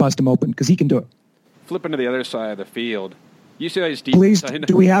and to bust him open, because he can do it. Flipping to the other side of the field, UCLA's defense. Please,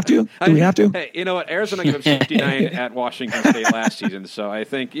 do we have to? Do we have to? Hey, you know what? Arizona gave up 69 at Washington State last season, so I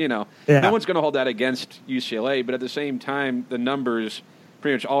think, no one's going to hold that against UCLA, but at the same time, the numbers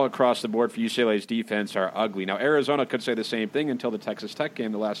pretty much all across the board for UCLA's defense are ugly. Now, Arizona could say the same thing until the Texas Tech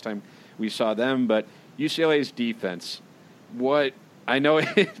game the last time we saw them, but UCLA's defense, I know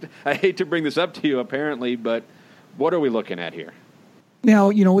I hate to bring this up to you apparently, but what are we looking at here? Now,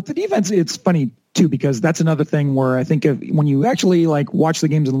 with the defense, it's funny too, because that's another thing where I think when you actually watch the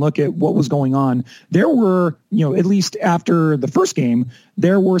games and look at what was going on, there were, at least after the first game,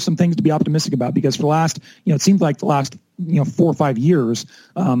 there were some things to be optimistic about, because for the last, it seemed like the last, 4 or 5 years,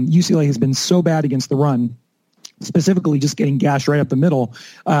 UCLA has been so bad against the run, specifically just getting gashed right up the middle,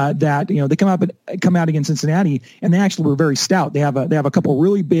 that they come out against Cincinnati, and they actually were very stout. They have a couple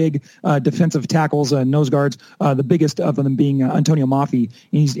really big defensive tackles, nose guards. The biggest of them being Antonio Mafi.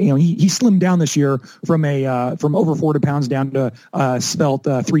 And he slimmed down this year from over 40 pounds down to svelte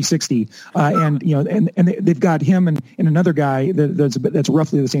 360. And they've got him and another guy that's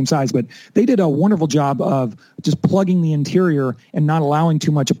roughly the same size. But they did a wonderful job of just plugging the interior and not allowing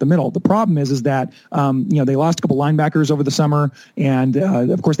too much up the middle. The problem is that they lost a couple linebackers over the summer, and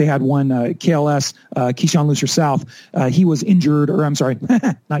of course they had one KLS, Keyshawn Lucer South. He was injured, or I'm sorry,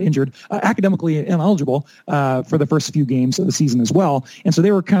 not injured, academically ineligible for the first few games of the season as well. And so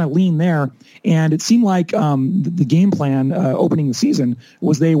they were kind of lean there, and it seemed like the game plan opening the season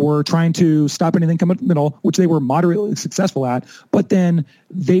was they were trying to stop anything coming up the middle, which they were moderately successful at, but then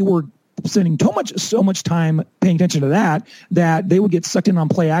they were spending so much time paying attention to that they would get sucked in on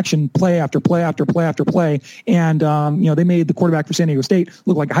play action, play after play after play after play. And, they made the quarterback for San Diego State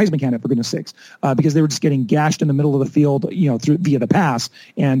look like a Heisman candidate, for goodness sakes, because they were just getting gashed in the middle of the field, via the pass.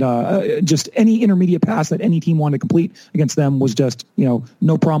 And just any intermediate pass that any team wanted to complete against them was just, no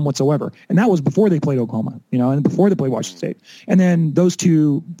problem whatsoever. And that was before they played Oklahoma, and before they played Washington State. And then those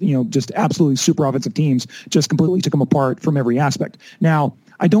two, just absolutely super offensive teams just completely took them apart from every aspect. Now,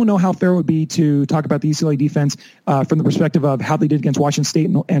 I don't know how fair it would be to talk about the UCLA defense from the perspective of how they did against Washington State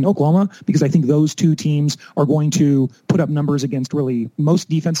and Oklahoma, because I think those two teams are going to put up numbers against really most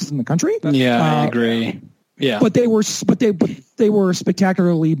defenses in the country. Yeah, I agree. Yeah, but they were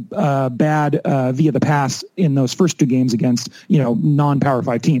spectacularly bad via the pass in those first two games against non-Power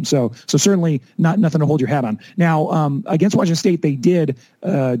 5 teams. So certainly nothing to hold your hat on. Now against Washington State, they did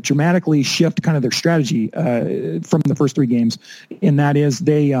dramatically shift kind of their strategy from the first three games, and that is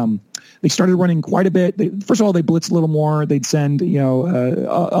they started running quite a bit. First of all, they blitzed a little more. They'd send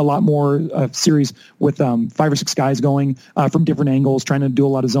a lot more series with 5 or 6 guys going from different angles, trying to do a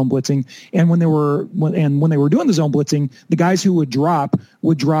lot of zone blitzing. And when they were doing the zone blitzing, the guys who would drop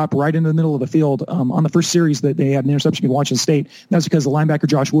right into the middle of the field. On the first series that they had an interception against Washington State, that's because the linebacker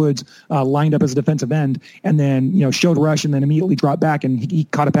Josh Woods lined up as a defensive end and then showed rush and then immediately dropped back, and he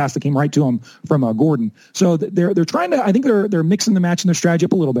caught a pass that came right to him from Gordon. So they're trying to. I think they're mixing the match and their strategy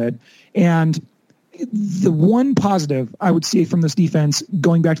up a little bit. And the one positive I would see from this defense,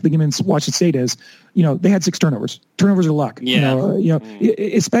 going back to the game against Washington State, is they had 6 turnovers. Turnovers are luck. Yeah.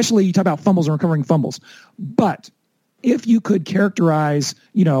 Especially you talk about fumbles and recovering fumbles, but if you could characterize,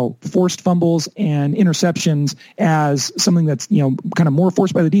 forced fumbles and interceptions as something that's, kind of more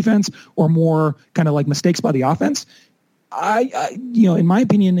forced by the defense or more kind of like mistakes by the offense, in my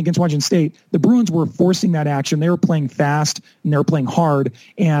opinion, against Washington State, the Bruins were forcing that action. They were playing fast and they were playing hard.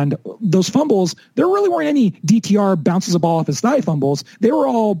 And those fumbles, there really weren't any DTR bounces a ball off his thigh fumbles. They were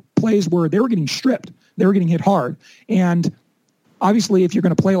all plays where they were getting stripped. They were getting hit hard. And obviously, if you're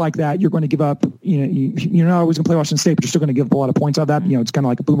going to play like that, you're going to give up. You're not always going to play Washington State, but you're still going to give up a lot of points out of that. It's kind of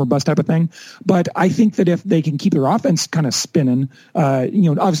like a boom or bust type of thing. But I think that if they can keep their offense kind of spinning,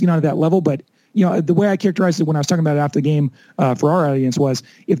 obviously not at that level, but the way I characterized it when I was talking about it after the game for our audience was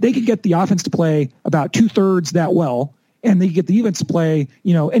if they could get the offense to play about 2/3 that well, and they could get the defense to play,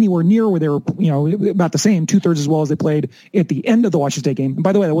 anywhere near where they were, about the same 2/3 as well as they played at the end of the Washington State game. And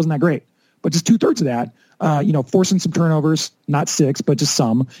by the way, that wasn't that great, but just 2/3 of that. Forcing some turnovers, not 6, but just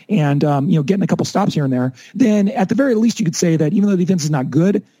some, and, getting a couple stops here and there, then at the very least you could say that even though the defense is not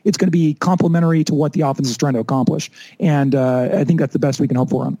good, it's going to be complementary to what the offense is trying to accomplish. And I think that's the best we can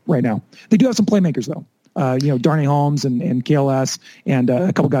hope for right now. They do have some playmakers, though. Darnay Holmes and KLS and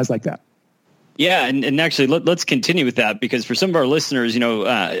a couple guys like that. Yeah, and actually, let's continue with that because for some of our listeners,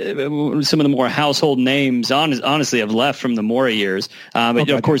 some of the more household names honestly have left from the Mora years. But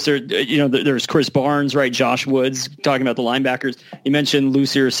of course, there's Chris Barnes, right? Josh Woods, talking about the linebackers. You mentioned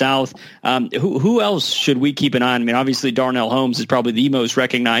Lucier South. Who else should we keep an eye on? I mean, obviously, Darnell Holmes is probably the most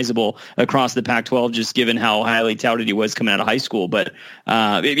recognizable across the Pac-12, just given how highly touted he was coming out of high school. But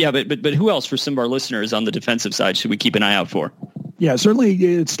but who else for some of our listeners on the defensive side should we keep an eye out for? Yeah, certainly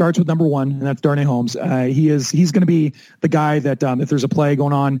it starts with number one, and that's Darnay Holmes. He's going to be the guy that if there's a play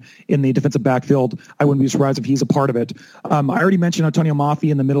going on in the defensive backfield, I wouldn't be surprised if he's a part of it. I already mentioned Antonio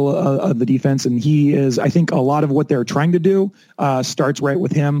Mafi in the middle of the defense, and he is, I think, a lot of what they're trying to do starts right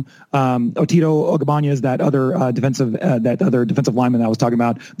with him. Otito Ogbanya is that other defensive lineman that I was talking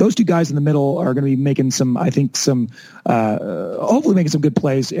about. Those two guys in the middle are going to be making hopefully making some good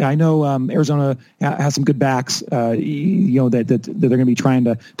plays. I know Arizona has some good backs, that they're going to be trying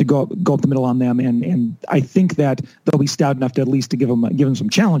to go up the middle on them, and I think that they'll be stout enough to at least to give them some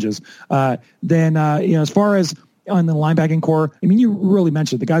challenges. Then as far as on the linebacking core, I mean, you really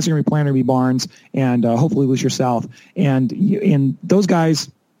mentioned the guys are going to be playing to be Barnes and hopefully Lucier South, and those guys.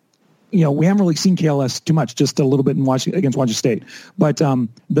 We haven't really seen KLS too much, just a little bit against Washington State. But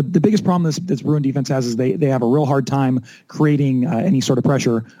the biggest problem this Bruin defense has is they have a real hard time creating any sort of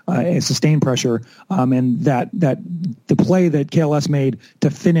pressure, sustained pressure, and that the play that KLS made to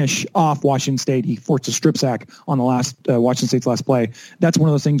finish off Washington State, he forced a strip sack on the last Washington State's last play. That's one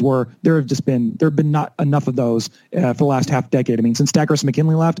of those things where there have been not enough of those for the last half decade. I mean, since Dacros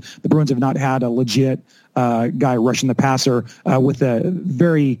McKinley left, the Bruins have not had a legit guy rushing the passer with a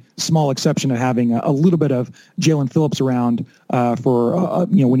very small exception of having a little bit of Jalen Phillips around for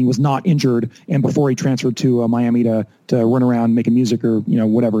when he was not injured and before he transferred to Miami to run around making music or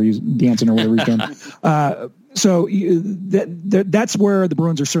whatever, he's dancing or whatever he's doing. So that's where the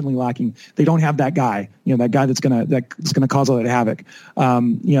Bruins are certainly lacking. They don't have that guy, that guy that's gonna cause all that havoc.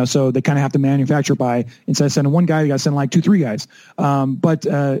 So they kind of have to manufacture by, instead of sending one guy, they got to send like 2-3 guys. I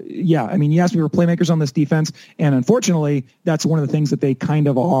mean, you asked me for playmakers on this defense, and unfortunately, that's one of the things that they kind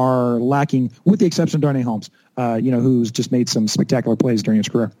of are lacking, with the exception of Darnay Holmes, who's just made some spectacular plays during his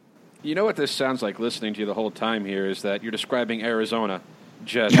career. You know what this sounds like listening to you the whole time here is that you're describing Arizona.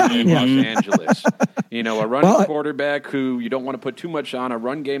 Just in Los Angeles. A running quarterback who you don't want to put too much on, a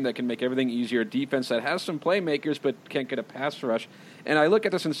run game that can make everything easier, a defense that has some playmakers but can't get a pass rush. And I look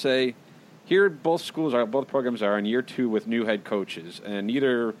at this and say, here both programs are in year 2 with new head coaches, and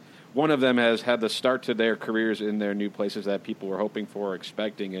neither one of them has had the start to their careers in their new places that people were hoping for or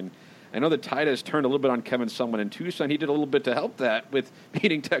expecting. And I know the tide has turned a little bit on Kevin Sumlin in Tucson. He did a little bit to help that with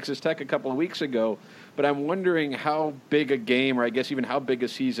beating Texas Tech a couple of weeks ago. But I'm wondering how big a game, or I guess even how big a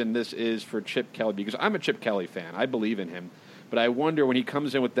season this is for Chip Kelly, because I'm a Chip Kelly fan. I believe in him. But I wonder when he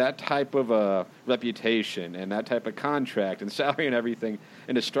comes in with that type of a reputation and that type of contract and salary and everything,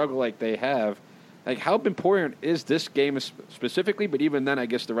 and a struggle like they have, like how important is this game specifically, but even then I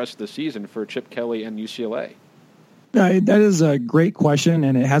guess the rest of the season for Chip Kelly and UCLA? That is a great question,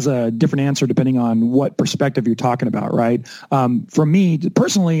 and it has a different answer depending on what perspective you're talking about, right? For me,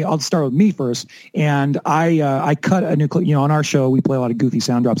 personally, I'll start with me first, and I cut a new clip. On our show, we play a lot of goofy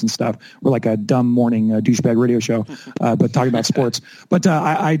sound drops and stuff. We're like a dumb morning douchebag radio show, but talking about sports. But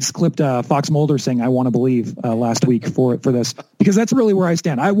I just clipped Fox Mulder saying, I want to believe last week for this, because that's really where I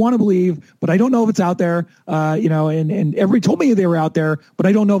stand. I want to believe, but I don't know if it's out there, and everybody told me they were out there, but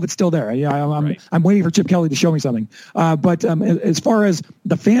I don't know if it's still there. I'm waiting for Chip Kelly to show me something. But as far as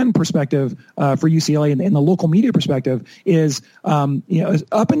the fan perspective for UCLA and the local media perspective is,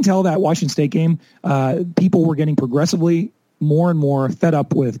 up until that Washington State game, people were getting progressively more and more fed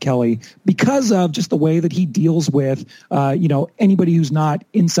up with Kelly because of just the way that he deals with, anybody who's not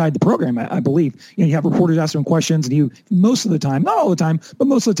inside the program, I believe. You have reporters asking him questions, and he, most of the time, not all the time, but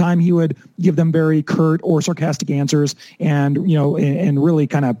most of the time, he would give them very curt or sarcastic answers and, and really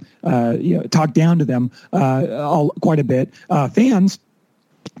kind of, talk down to them quite a bit.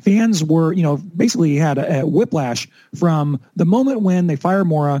 Fans were, basically had a whiplash from the moment when they fire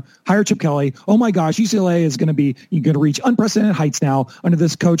Mora, hire Chip Kelly. Oh my gosh, UCLA is going to reach unprecedented heights now under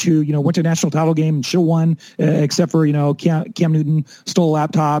this coach who, went to a national title game and should have won, except for, Cam Newton stole a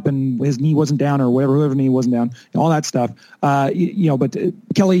laptop and his knee wasn't down or whoever knee wasn't down, all that stuff. But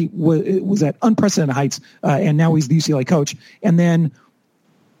Kelly was at unprecedented heights, and now he's the UCLA coach. And then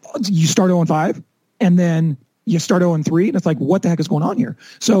you start 0-5, and then you start 0-3, and it's like, what the heck is going on here?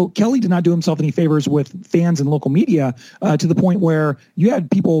 So Kelly did not do himself any favors with fans and local media to the point where you had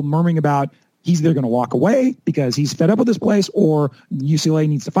people murmuring about he's either going to walk away because he's fed up with this place, or UCLA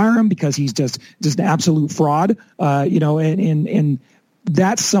needs to fire him because he's just an absolute fraud. And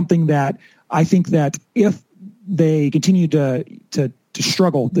that's something that I think that if they continue to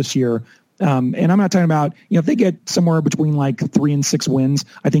struggle this year. And I'm not talking about, if they get somewhere between like 3 and 6 wins,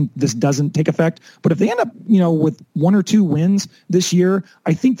 I think this doesn't take effect. But if they end up, with 1 or 2 wins this year,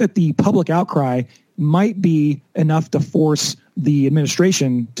 I think that the public outcry might be enough to force the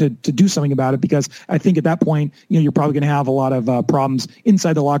administration to do something about it, because I think at that point, you're probably going to have a lot of problems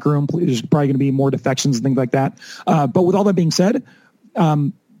inside the locker room. There's probably going to be more defections and things like that. But with all that being said,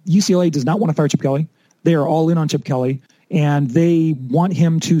 UCLA does not want to fire Chip Kelly. They are all in on Chip Kelly. And they want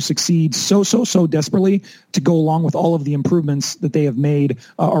him to succeed so desperately to go along with all of the improvements that they have made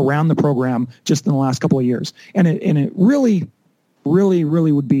around the program just in the last couple of years. And it really, really,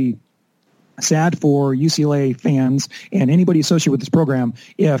 really would be sad for UCLA fans and anybody associated with this program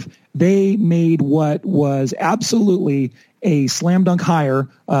if they made what was absolutely a slam dunk hire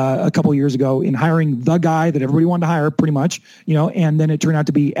a couple of years ago in hiring the guy that everybody wanted to hire pretty much, and then it turned out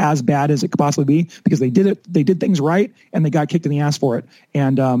to be as bad as it could possibly be because they did things right and they got kicked in the ass for it.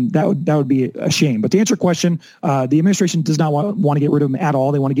 And that would be a shame. But to answer your question, the administration does not want to get rid of him at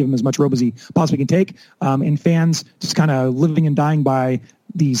all. They want to give him as much rope as he possibly can take. And fans just kind of living and dying by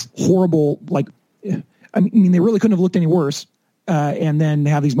these horrible, I mean, they really couldn't have looked any worse. And then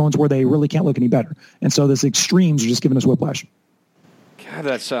have these moments where they really can't look any better. And so this extremes are just giving us whiplash. God,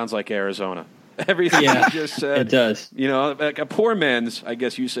 that sounds like Arizona. Everything you just said. It does. Like a poor man's, I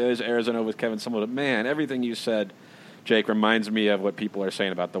guess you say, is Arizona with Kevin Sumlin. Man, everything you said, Jake, reminds me of what people are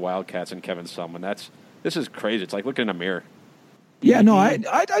saying about the Wildcats and Kevin Sumlin. This is crazy. It's like looking in a mirror. Yeah, no, I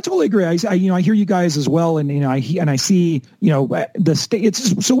totally agree. I hear you guys as well, and I see the state. It's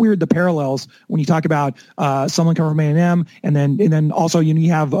just so weird, the parallels when you talk about someone coming from A&M, and then also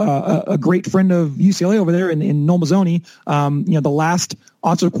you have a great friend of UCLA over there in Noel Mazzoni. The last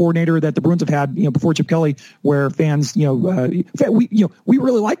offensive coordinator that the Bruins have had before Chip Kelly, where fans we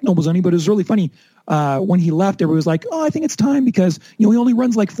really liked Noel Mazzoni, but it was really funny. When he left, everybody was like, "Oh, I think it's time because he only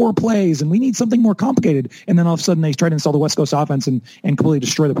runs like 4 plays, and we need something more complicated." And then all of a sudden, they tried to install the West Coast offense and completely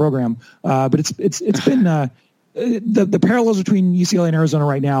destroy the program. But it's been the parallels between UCLA and Arizona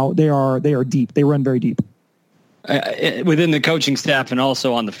right now. They are deep. They run very deep. Within the coaching staff and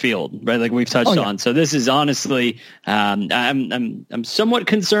also on the field, right? Like we've touched on. So this is honestly, I'm somewhat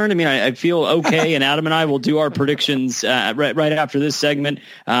concerned. I mean, I feel okay, and Adam and I will do our predictions right after this segment.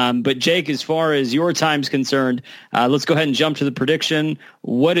 But Jake, as far as your time's concerned, let's go ahead and jump to the prediction.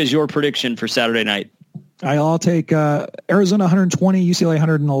 What is your prediction for Saturday night? I'll take Arizona 120, UCLA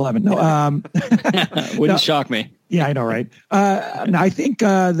 111. No, wouldn't shock me. Yeah, I know, right? I think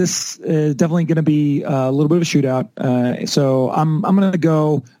this is definitely going to be a little bit of a shootout. So I'm going to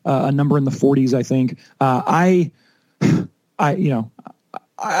go a number in the 40s. I think I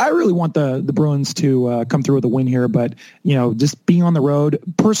really want the Bruins to come through with a win here, but just being on the road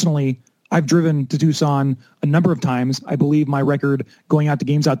personally. I've driven to Tucson a number of times. I believe my record going out to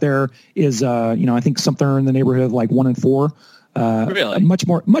games out there is, I think something in the neighborhood of like 1-4. Really?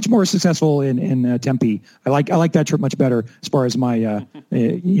 Much more successful in Tempe. I like that trip much better as far as my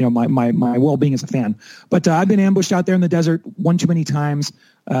my well-being as a fan. But I've been ambushed out there in the desert one too many times.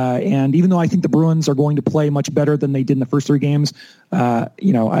 And even though I think the Bruins are going to play much better than they did in the first 3 games, I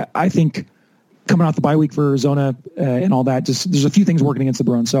think coming off the bye week for Arizona and all that, just there's a few things working against the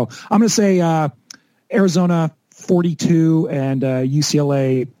Bruins. So I'm going to say Arizona 42 and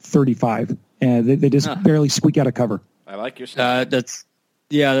UCLA 35. And they just barely squeak out a cover. I like your stuff.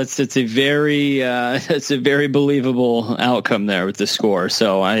 Yeah, that's a very believable outcome there with the score.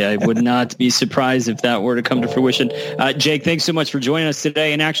 So I would not be surprised if that were to come to fruition. Jake, thanks so much for joining us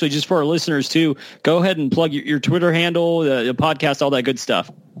today. And actually, just for our listeners too, go ahead and plug your Twitter handle, the podcast, all that good stuff.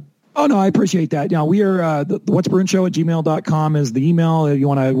 Oh, no, I appreciate that. Now, we are the What's Bruin Show at gmail.com is the email. If you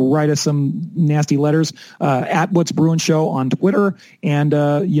want to write us some nasty letters, at What's Bruin Show on Twitter. And,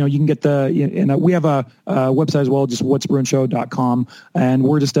 you can get we have a website as well, just what'sbruinshow.com. And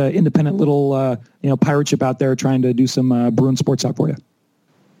we're just an independent little, pirate ship out there trying to do some Bruin sports stuff for you.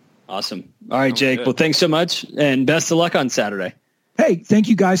 Awesome. All right, Jake. Well, thanks so much and best of luck on Saturday. Hey, thank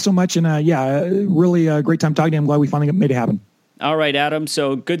you guys so much. And, really a great time talking to you. I'm glad we finally made it happen. All right, Adam.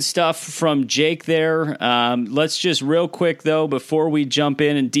 So good stuff from Jake there. Let's just real quick, though, before we jump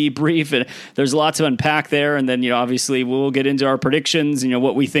in and debrief, and there's lots to unpack there. And then, obviously we'll get into our predictions,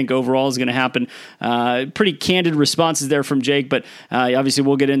 what we think overall is going to happen. Pretty candid responses there from Jake, but obviously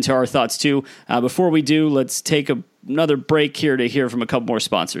we'll get into our thoughts too. Before we do, let's take another break here to hear from a couple more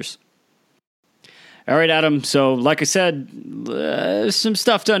sponsors. All right, Adam. So like I said, some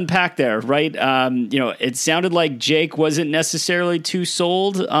stuff to unpack there, right? It sounded like Jake wasn't necessarily too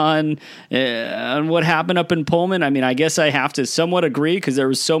sold on what happened up in Pullman. I mean, I guess I have to somewhat agree because there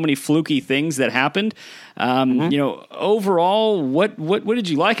was so many fluky things that happened. Overall, what did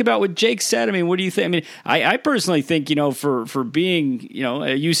you like about what Jake said? I mean, what do you think? I mean, I personally think, for being,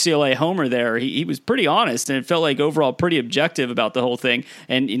 a UCLA homer there, he was pretty honest and it felt like overall pretty objective about the whole thing.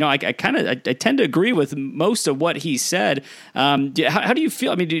 And, I tend to agree with most of what he said. How do you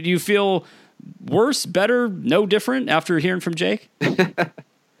feel? I mean, did you feel worse, better, no different after hearing from Jake?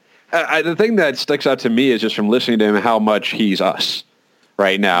 The thing that sticks out to me is just from listening to him how much he's us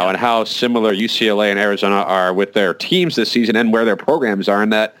right now and how similar UCLA and Arizona are with their teams this season and where their programs are,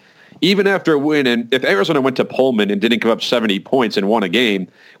 and that even after a win, and if Arizona went to Pullman and didn't give up 70 points and won a game,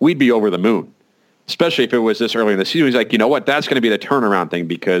 we'd be over the moon, especially if it was this early in the season. He's like, you know what, that's going to be the turnaround thing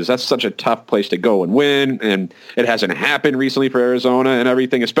because that's such a tough place to go and win, and it hasn't happened recently for Arizona and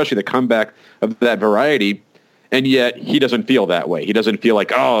everything, especially the comeback of that variety. And yet he doesn't feel that way. He doesn't feel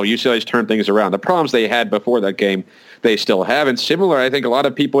like, UCLA's turned things around. The problems they had before that game, they still have. And similar, I think a lot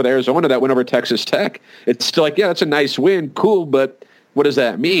of people with Arizona that went over Texas Tech, it's still like, yeah, that's a nice win. Cool. But what does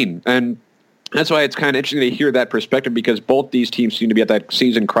that mean? And that's why it's kind of interesting to hear that perspective because both these teams seem to be at that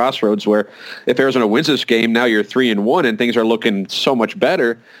season crossroads where if Arizona wins this game, now you're 3-1 and things are looking so much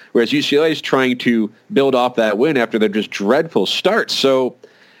better. Whereas UCLA is trying to build off that win after their just dreadful start. So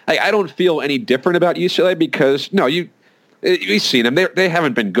I don't feel any different about UCLA because, you've seen them. They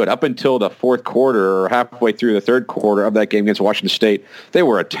haven't been good. Up until the fourth quarter or halfway through the third quarter of that game against Washington State, they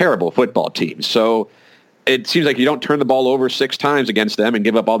were a terrible football team. So it seems like you don't turn the ball over 6 times against them and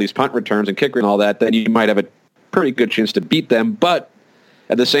give up all these punt returns and kick and all that, then you might have a pretty good chance to beat them. But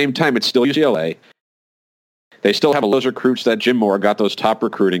at the same time, it's still UCLA. They still have those recruits that Jim Moore got those top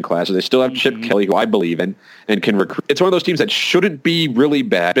recruiting classes. They still have Chip Kelly, who I believe in, and can recruit. It's one of those teams that shouldn't be really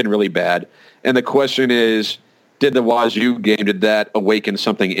bad, been really bad. And the question is, did the Wazoo game, did that awaken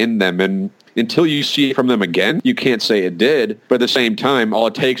something in them? And until you see it from them again, you can't say it did. But at the same time, all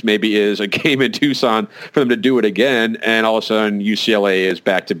it takes maybe is a game in Tucson for them to do it again, and all of a sudden UCLA is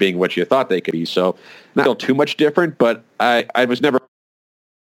back to being what you thought they could be. So not feel too much different, but I was never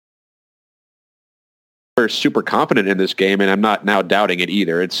super confident in this game, and I'm not now doubting it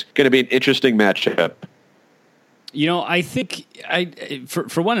either. It's going to be an interesting matchup. I think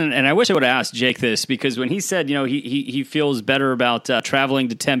for one, and I wish I would have asked Jake this because when he said, he feels better about traveling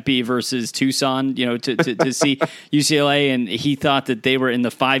to Tempe versus Tucson, to see UCLA, and he thought that they were in the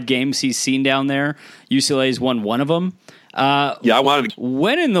 5 games he's seen down there. UCLA's won one of them. I wanted to.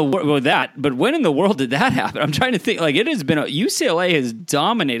 When in the world did that happen? I'm trying to think. Like it has been UCLA has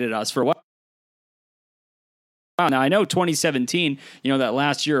dominated us for a while. Now, I know 2017, that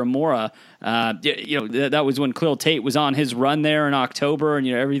last year of Mora, that was when Khalil Tate was on his run there in October and,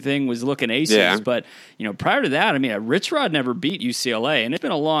 everything was looking aces. Yeah. But, prior to that, I mean, Rich Rod never beat UCLA, and it's been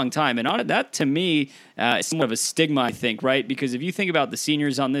a long time. And on it, that, to me, is somewhat of a stigma, I think, right? Because if you think about the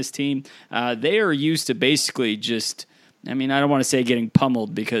seniors on this team, they are used to basically just – I mean, I don't want to say getting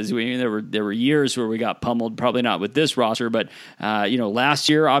pummeled because there were years where we got pummeled, probably not with this roster. But, last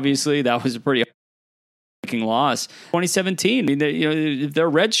year, obviously, that was a pretty – loss. 2017. I mean, they're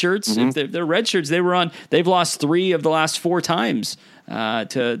red shirts. Mm-hmm. If they're red shirts, they've lost 3 of the last 4 times to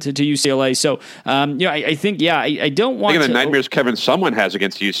UCLA. So, I think, I don't want to. The nightmares Kevin Sumlin has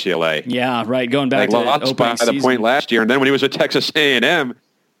against UCLA. Yeah, right. Going back to lost by the point last year, and then when he was at Texas A&M,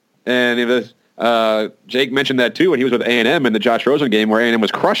 and it was, Jake mentioned that too when he was with A&M in the Josh Rosen game, where A&M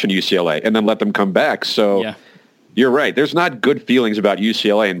was crushing UCLA and then let them come back. So. Yeah. you're right. There's not good feelings about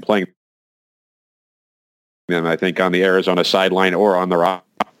UCLA and playing them, I think, on the Arizona sideline or on the rock.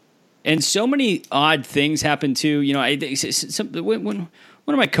 And so many odd things happen too. You know, when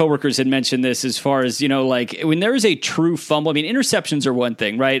one of my coworkers had mentioned this as far as, you know, like when there is a true fumble, I mean, interceptions are one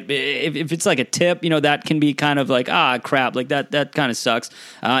thing, right? If it's like a tip, you know, that can be kind of like, crap, like that kind of sucks.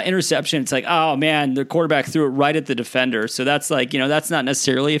 Interception, it's like, oh man, the quarterback threw it right at the defender. So that's like, you know, that's not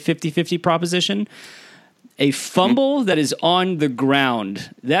necessarily a 50-50 proposition. A fumble that is on the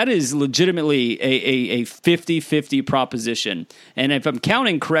ground, that is legitimately a 50-50 proposition. And if I'm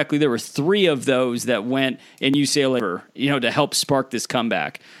counting correctly, there were 3 of those that went in UCLA, you know, to help spark this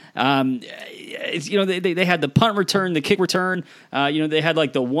comeback. You know, they had the punt return, the kick return. You know, they had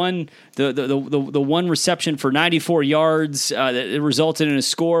like the one reception for 94 yards that it resulted in a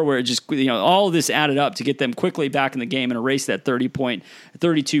score where it just, you know, all of this added up to get them quickly back in the game and erase that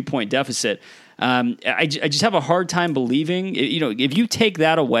 32-point deficit. I just have a hard time believing, you know, if you take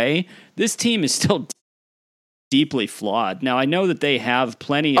that away, this team is still deeply flawed. Now, I know that they have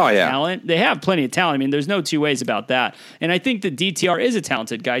plenty of talent. They have plenty of talent. I mean, there's no two ways about that. And I think that DTR is a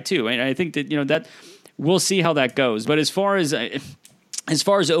talented guy too. And I think that, you know, that we'll see how that goes. But as far as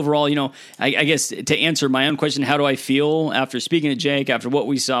overall, you know, I guess to answer my own question, how do I feel after speaking to Jake, after what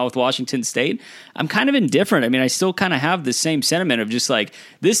we saw with Washington State? I'm kind of indifferent. I mean, I still kind of have the same sentiment of just like,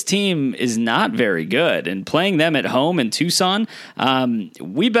 this team is not very good, and playing them at home in Tucson,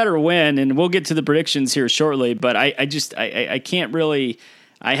 we better win, and we'll get to the predictions here shortly, but I can't really,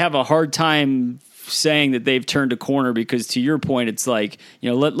 I have a hard time saying that they've turned a corner, because to your point, it's like, you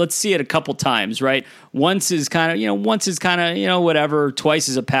know, let's see it a couple times, right? Once is kind of, you know, whatever, twice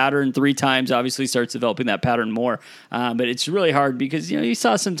is a pattern, 3 times obviously starts developing that pattern more. But it's really hard because, you know, you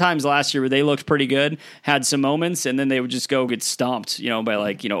saw some times last year where they looked pretty good, had some moments, and then they would just go get stomped, you know, by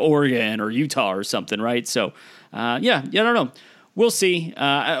like, you know, Oregon or Utah or something, right? So, I don't know. We'll see.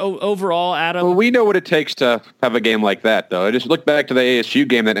 Overall, Adam. Well, we know what it takes to have a game like that, though. I just look back to the ASU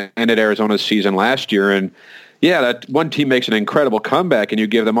game that ended Arizona's season last year, and yeah, that one team makes an incredible comeback, and you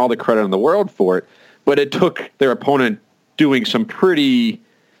give them all the credit in the world for it. But it took their opponent doing some pretty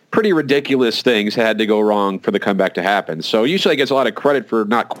ridiculous things that had to go wrong for the comeback to happen. So UCLA gets a lot of credit for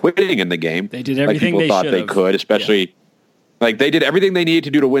not quitting in the game. They did everything like people thought they could, especially. Yeah. Like, they did everything they needed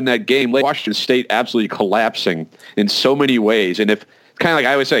to do to win that game. Washington State absolutely collapsing in so many ways. And if, kind of like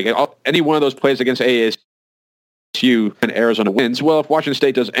I always say, any one of those plays against ASU and Arizona wins, well, if Washington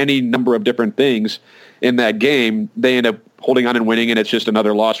State does any number of different things in that game, they end up holding on and winning, and it's just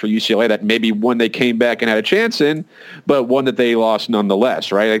another loss for UCLA that maybe one they came back and had a chance in, but one that they lost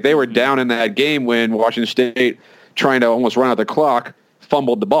nonetheless, right? Like, they were down in that game when Washington State, trying to almost run out the clock,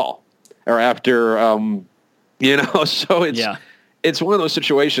 fumbled the ball. Or after... you know, so it's one of those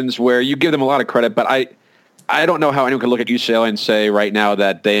situations where you give them a lot of credit, but I don't know how anyone can look at UCLA and say right now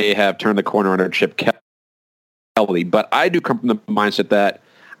that they have turned the corner under Chip Kelly. But I do come from the mindset that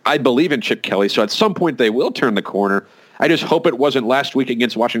I believe in Chip Kelly, so at some point they will turn the corner. I just hope it wasn't last week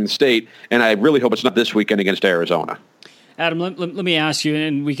against Washington State, and I really hope it's not this weekend against Arizona. Adam, let me ask you,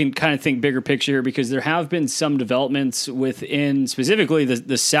 and we can kind of think bigger picture here, because there have been some developments within specifically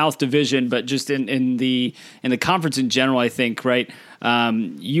the South Division, but just in the conference in general, I think, right?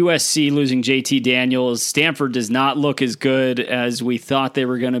 USC losing JT Daniels. Stanford does not look as good as we thought they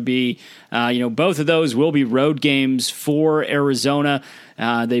were going to be. You know, both of those will be road games for Arizona.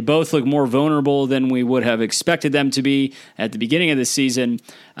 They both look more vulnerable than we would have expected them to be at the beginning of the season.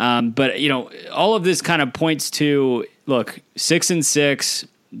 But, you know, all of this kind of points to, look, 6-6.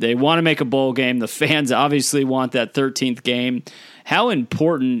 They want to make a bowl game. The fans obviously want that 13th game. How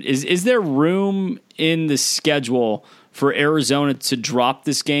important is there room in the schedule for Arizona to drop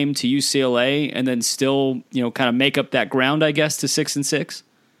this game to UCLA and then still, you know, kind of make up that ground, I guess, to 6-6?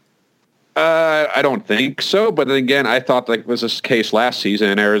 I don't think so, but then again, I thought that was this case last season,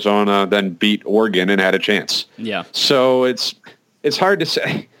 and Arizona then beat Oregon and had a chance. Yeah. So it's hard to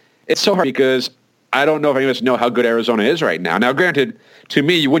say. It's so hard because I don't know if any of us know how good Arizona is right now. Now, granted, to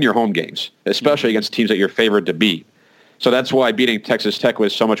me, you win your home games, especially against teams that you're favored to beat. So that's why beating Texas Tech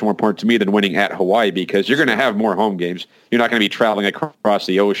was so much more important to me than winning at Hawaii, because you're going to have more home games. You're not going to be traveling across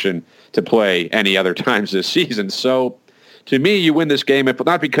the ocean to play any other times this season. So to me, you win this game, if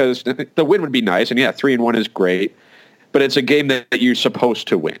not because the win would be nice, and yeah, 3-1 is great, but it's a game that you're supposed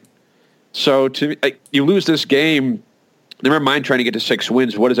to win. So to you lose this game, never mind trying to get to 6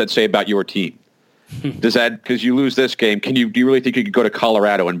 wins. What does that say about your team? Does that, because you lose this game, do you really think you could go to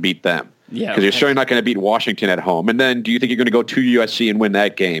Colorado and beat them? Yeah, because you're sure not going to beat Washington at home. And then do you think you're going to go to USC and win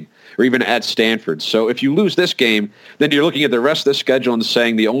that game, or even at Stanford? So if you lose this game, then you're looking at the rest of the schedule and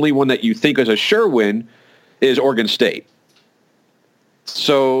saying the only one that you think is a sure win is Oregon State.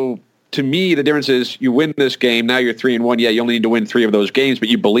 So to me, the difference is you win this game. Now you're 3-1. Yeah, you only need to win 3 of those games, but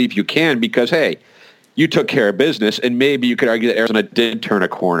you believe you can because, hey, you took care of business, and maybe you could argue that Arizona did turn a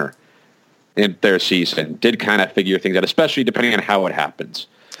corner in their season, did kind of figure things out, especially depending on how it happens.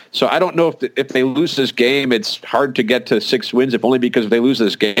 So I don't know if they lose this game, it's hard to get to 6 wins, if only because if they lose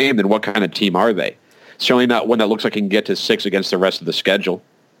this game, then what kind of team are they? Certainly not one that looks like it can get to 6 against the rest of the schedule.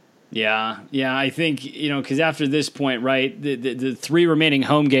 Yeah, I think, because after this point, right, the 3 remaining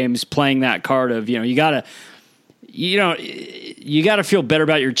home games playing that card of, you gotta feel better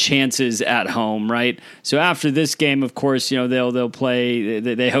about your chances at home, right? So after this game, of course, they'll play.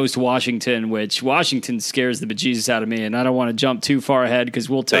 They host Washington, which Washington scares the bejesus out of me, and I don't want to jump too far ahead because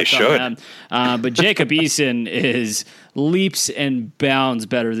we'll touch on them. But Jacob Eason is leaps and bounds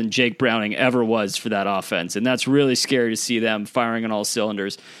better than Jake Browning ever was for that offense, and that's really scary to see them firing on all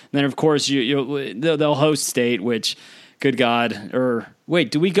cylinders. And then, of course, they'll host State, which, good God,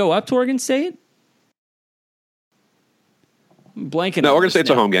 wait, do we go up to Oregon State? Blanking. No, Oregon State's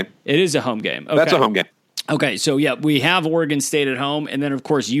a home game. It is a home game. Okay. That's a home game. Okay, so yeah, we have Oregon State at home, and then of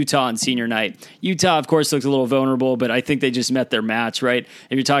course Utah on senior night. Utah, of course, looks a little vulnerable, but I think they just met their match, right?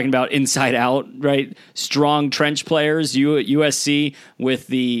 If you're talking about inside out, right, strong trench players, USC with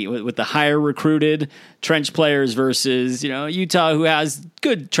the higher recruited trench players versus Utah, who has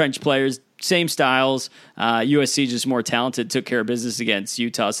good trench players. Same styles. USC just more talented, took care of business against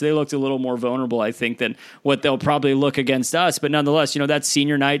Utah. So they looked a little more vulnerable, I think, than what they'll probably look against us. But nonetheless, that's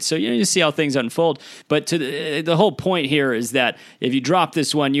senior night. So you see how things unfold. But to the whole point here is that if you drop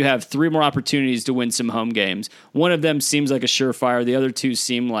this one, you have 3 more opportunities to win some home games. One of them seems like a surefire. The other 2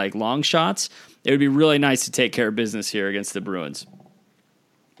 seem like long shots. It would be really nice to take care of business here against the Bruins.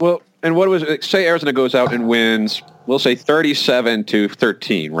 Well, and what was it? Say Arizona goes out and wins, we'll say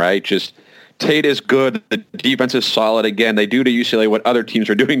 37-13, right? Just Tate is good. The defense is solid. Again, they do to UCLA what other teams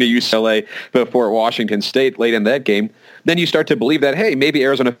are doing to UCLA before Washington State late in that game. Then you start to believe that, hey, maybe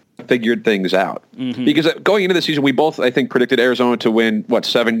Arizona figured things out. Mm-hmm. Because going into the season, we both, I think, predicted Arizona to win,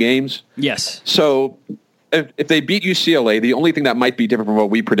 7 games? Yes. So if they beat UCLA, the only thing that might be different from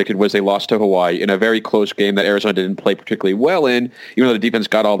what we predicted was they lost to Hawaii in a very close game that Arizona didn't play particularly well in, even though the defense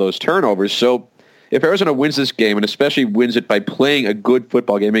got all those turnovers. So if Arizona wins this game, and especially wins it by playing a good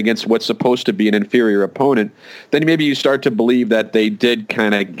football game against what's supposed to be an inferior opponent, then maybe you start to believe that they did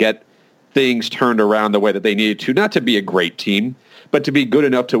kind of get things turned around the way that they needed to, not to be a great team, but to be good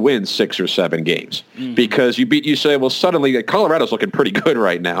enough to win 6 or 7 games. Mm. Because you beat UCLA, well, suddenly Colorado's looking pretty good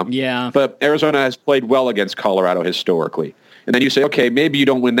right now. Yeah. But Arizona has played well against Colorado historically. And then you say, okay, maybe you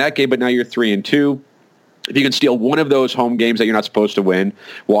don't win that game, but now you're 3-2. If you can steal one of those home games that you're not supposed to win,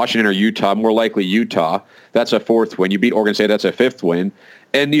 Washington or Utah, more likely Utah, that's a 4th win. You beat Oregon State, that's a 5th win.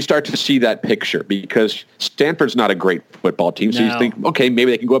 And you start to see that picture because Stanford's not a great football team. So you think, okay,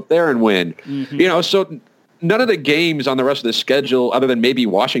 maybe they can go up there and win. Mm-hmm. So none of the games on the rest of the schedule, other than maybe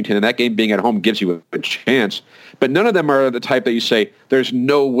Washington, and that game being at home gives you a chance. But none of them are the type that you say, there's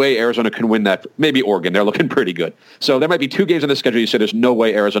no way Arizona can win that. Maybe Oregon, they're looking pretty good. So there might be 2 games on the schedule you say there's no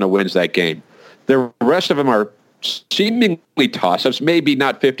way Arizona wins that game. The rest of them are seemingly toss-ups, maybe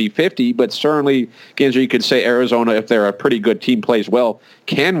not 50-50, but certainly games where you could say Arizona, if they're a pretty good team, plays well,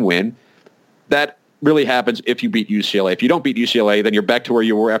 can win. That really happens if you beat UCLA. If you don't beat UCLA, then you're back to where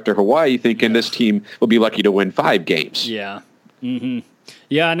you were after Hawaii, thinking this team will be lucky to win 5 games. Yeah. Mm-hmm.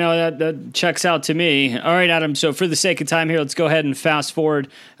 Yeah, no, that checks out to me. All right, Adam, so for the sake of time here, let's go ahead and fast forward.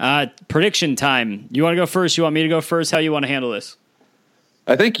 Prediction time. You want to go first? You want me to go first? How you want to handle this?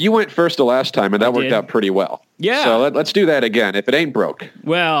 I think you went first the last time, and that worked out pretty well. Yeah. So let's do that again, if it ain't broke.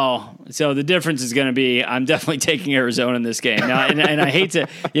 Well, so the difference is going to be I'm definitely taking Arizona in this game. Now, and I hate to,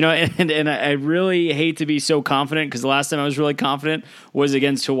 and I really hate to be so confident because the last time I was really confident was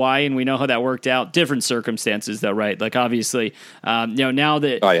against Hawaii, and we know how that worked out. Different circumstances, though, right? Like, obviously, now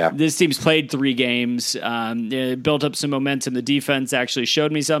that this team's played 3 games, it built up some momentum. The defense actually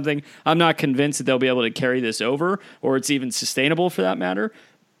showed me something. I'm not convinced that they'll be able to carry this over or it's even sustainable for that matter.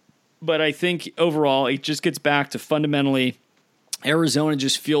 But I think overall, it just gets back to fundamentally Arizona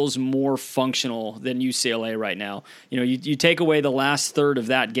just feels more functional than UCLA right now. You take away the last third of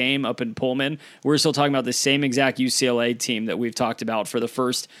that game up in Pullman, we're still talking about the same exact UCLA team that we've talked about for the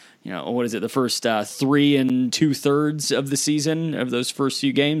first, the first 3 2/3 of the season of those first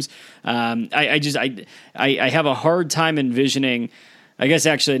few games. I have a hard time envisioning I guess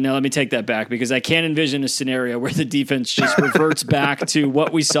actually, no, let me take that back because I can't envision a scenario where the defense just reverts back to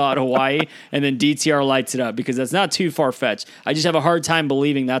what we saw at Hawaii and then DTR lights it up because that's not too far-fetched. I just have a hard time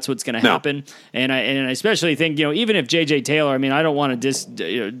believing that's what's going to happen. And I especially think, even if J.J. Taylor, I don't want to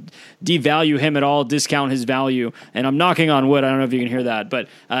devalue him at all, discount his value. And I'm knocking on wood. I don't know if you can hear that. But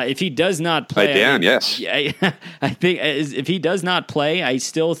if he does not play. Yes. I think if he does not play, I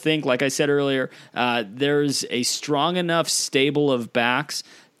still think, like I said earlier, there's a strong enough stable of backs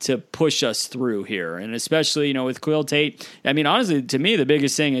to push us through here. And especially, with Khalil Tate, honestly, to me, the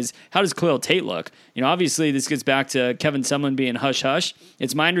biggest thing is how does Khalil Tate look? Obviously this gets back to Kevin Sumlin being hush-hush.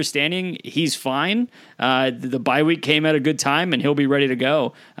 It's my understanding he's fine. The bye week came at a good time and he'll be ready to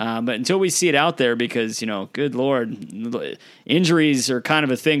go. But until we see it out there, because, good Lord, injuries are kind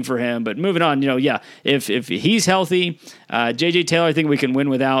of a thing for him. But moving on, if he's healthy, J.J. Taylor, I think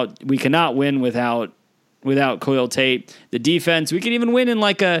we cannot win without Khalil Tate. The defense, we can even win in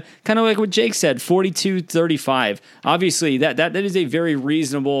kind of like what Jake said, 42-35. Obviously, that is a very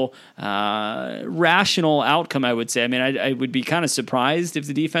reasonable, rational outcome, I would say. I would be kind of surprised if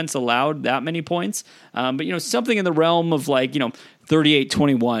the defense allowed that many points. But, something in the realm of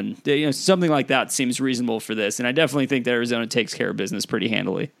 38-21, something like that seems reasonable for this. And I definitely think that Arizona takes care of business pretty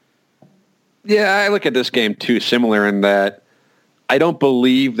handily. Yeah, I look at this game too, similar in that I don't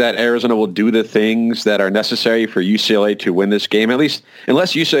believe that Arizona will do the things that are necessary for UCLA to win this game, at least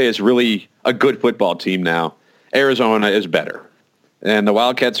unless UCLA is really a good football team now. Arizona is better. And the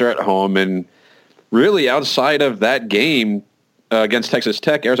Wildcats are at home. And really outside of that game against Texas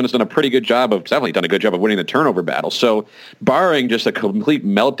Tech, Arizona's done a pretty good job definitely done a good job of winning the turnover battle. So barring just a complete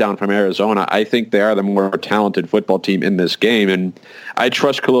meltdown from Arizona, I think they are the more talented football team in this game. And I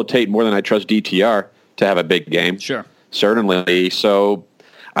trust Khalil Tate more than I trust DTR to have a big game. Sure. Certainly. So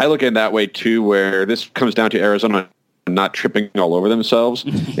I look at it that way, too, where this comes down to Arizona not tripping all over themselves.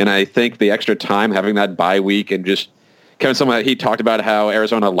 And I think the extra time, having that bye week and just Kevin Sumlin, he talked about how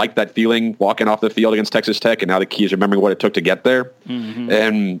Arizona liked that feeling walking off the field against Texas Tech, and now the key is remembering what it took to get there. Mm-hmm.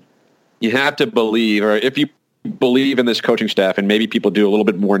 And you have to believe, or if you believe in this coaching staff, and maybe people do a little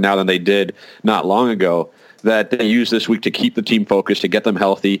bit more now than they did not long ago, that they use this week to keep the team focused, to get them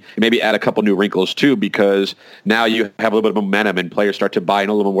healthy, and maybe add a couple new wrinkles too, because now you have a little bit of momentum and players start to buy in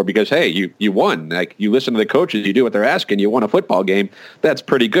a little more because, hey, you won. Like, you listen to the coaches, you do what they're asking, you won a football game. That's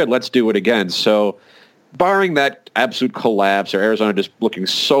pretty good. Let's do it again. So barring that absolute collapse or Arizona just looking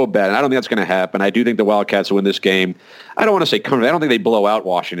so bad, and I don't think that's going to happen. I do think the Wildcats will win this game. I don't want to say comfortably. I don't think they blow out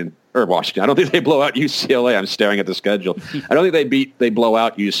Washington. I don't think they blow out UCLA. I'm staring at the schedule. I don't think they blow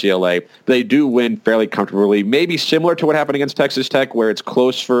out UCLA. They do win fairly comfortably, maybe similar to what happened against Texas Tech, where it's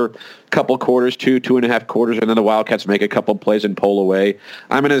close for a couple quarters, 2.5 quarters, and then the Wildcats make a couple plays and pull away.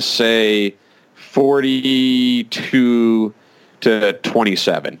 I'm going to say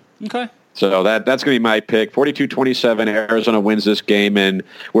 42-27. Okay. So that's going to be my pick. 42-27, Arizona wins this game, and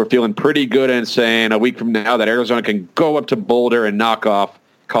we're feeling pretty good and saying a week from now that Arizona can go up to Boulder and knock off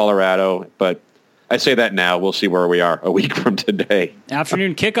Colorado. But I say that now. We'll see where we are a week from today.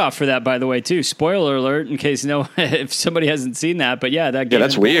 Afternoon kickoff for that, by the way, too. Spoiler alert, in case if somebody hasn't seen that. But yeah, that game. Yeah,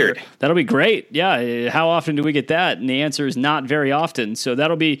 that's weird. That'll be great. Yeah, how often do we get that? And the answer is not very often. So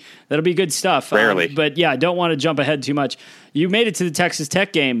that'll be good stuff. Rarely. But yeah, I don't want to jump ahead too much. You made it to the Texas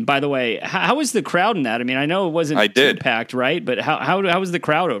Tech game, by the way. How was the crowd in that? I know it wasn't too packed, right? But how was the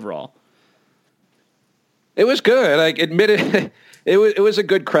crowd overall? It was good. I admit it. It was a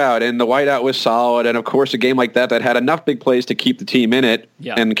good crowd, and the whiteout was solid. And, of course, a game like that had enough big plays to keep the team in it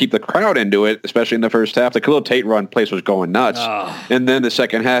and keep the crowd into it, especially in the first half. The Khalil Tate run place was going nuts. And then the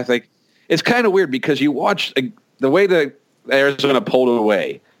second half, it's kind of weird because you watch the way that Arizona pulled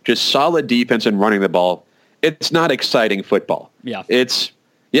away, just solid defense and running the ball. It's not exciting football. Yeah.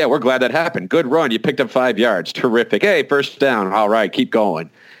 We're glad that happened. Good run. You picked up 5 yards. Terrific. Hey, first down. All right, keep going.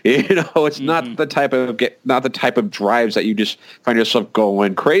 It's not the type of drives that you just find yourself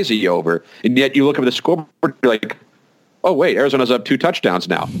going crazy over. And yet you look at the scoreboard, you're like, oh wait, Arizona's up 2 touchdowns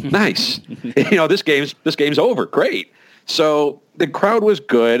now. Nice. This game's over. Great. So the crowd was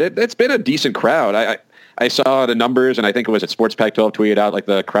good. It's been a decent crowd. I saw the numbers, and I think it was at Sports Pac-12 tweeted out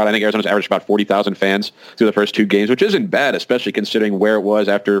the crowd. I think Arizona's averaged about 40,000 fans through the first 2 games, which isn't bad, especially considering where it was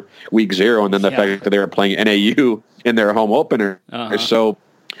after week 0, and then the fact that they were playing NAU in their home opener. Uh-huh. So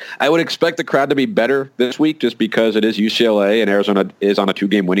I would expect the crowd to be better this week just because it is UCLA and Arizona is on a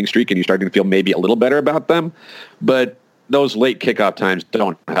 2-game winning streak and you're starting to feel maybe a little better about them. But those late kickoff times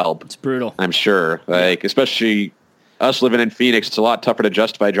don't help. It's brutal. I'm sure. Especially us living in Phoenix, it's a lot tougher to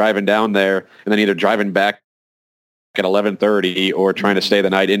justify driving down there and then either driving back at 11:30 or trying to stay the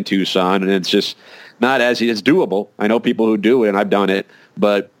night in Tucson, and it's just not as it's doable. I know people who do it, and I've done it,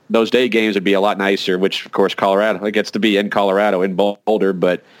 but those day games would be a lot nicer, which, of course, Colorado, it gets to be in Colorado, in Boulder,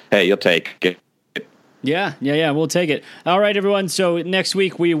 but hey, you'll take it. Yeah, we'll take it. All right, everyone. So next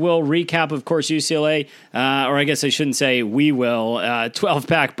week we will recap, of course, UCLA, or I guess I shouldn't say we will.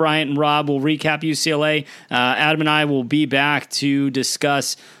 12-pack, Bryant and Rob will recap UCLA. Adam and I will be back to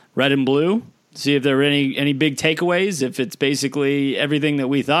discuss red and blue, see if there are any big takeaways, if it's basically everything that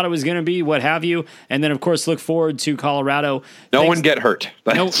we thought it was going to be, what have you. And then, of course, look forward to Colorado. No one get hurt.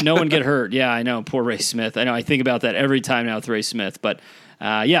 No one get hurt. Yeah, I know. Poor Ray Smith. I know. I think about that every time now with Ray Smith, but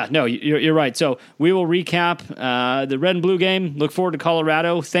you're right. So we will recap the red and blue game. Look forward to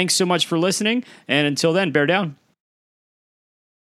Colorado. Thanks so much for listening. And until then, bear down.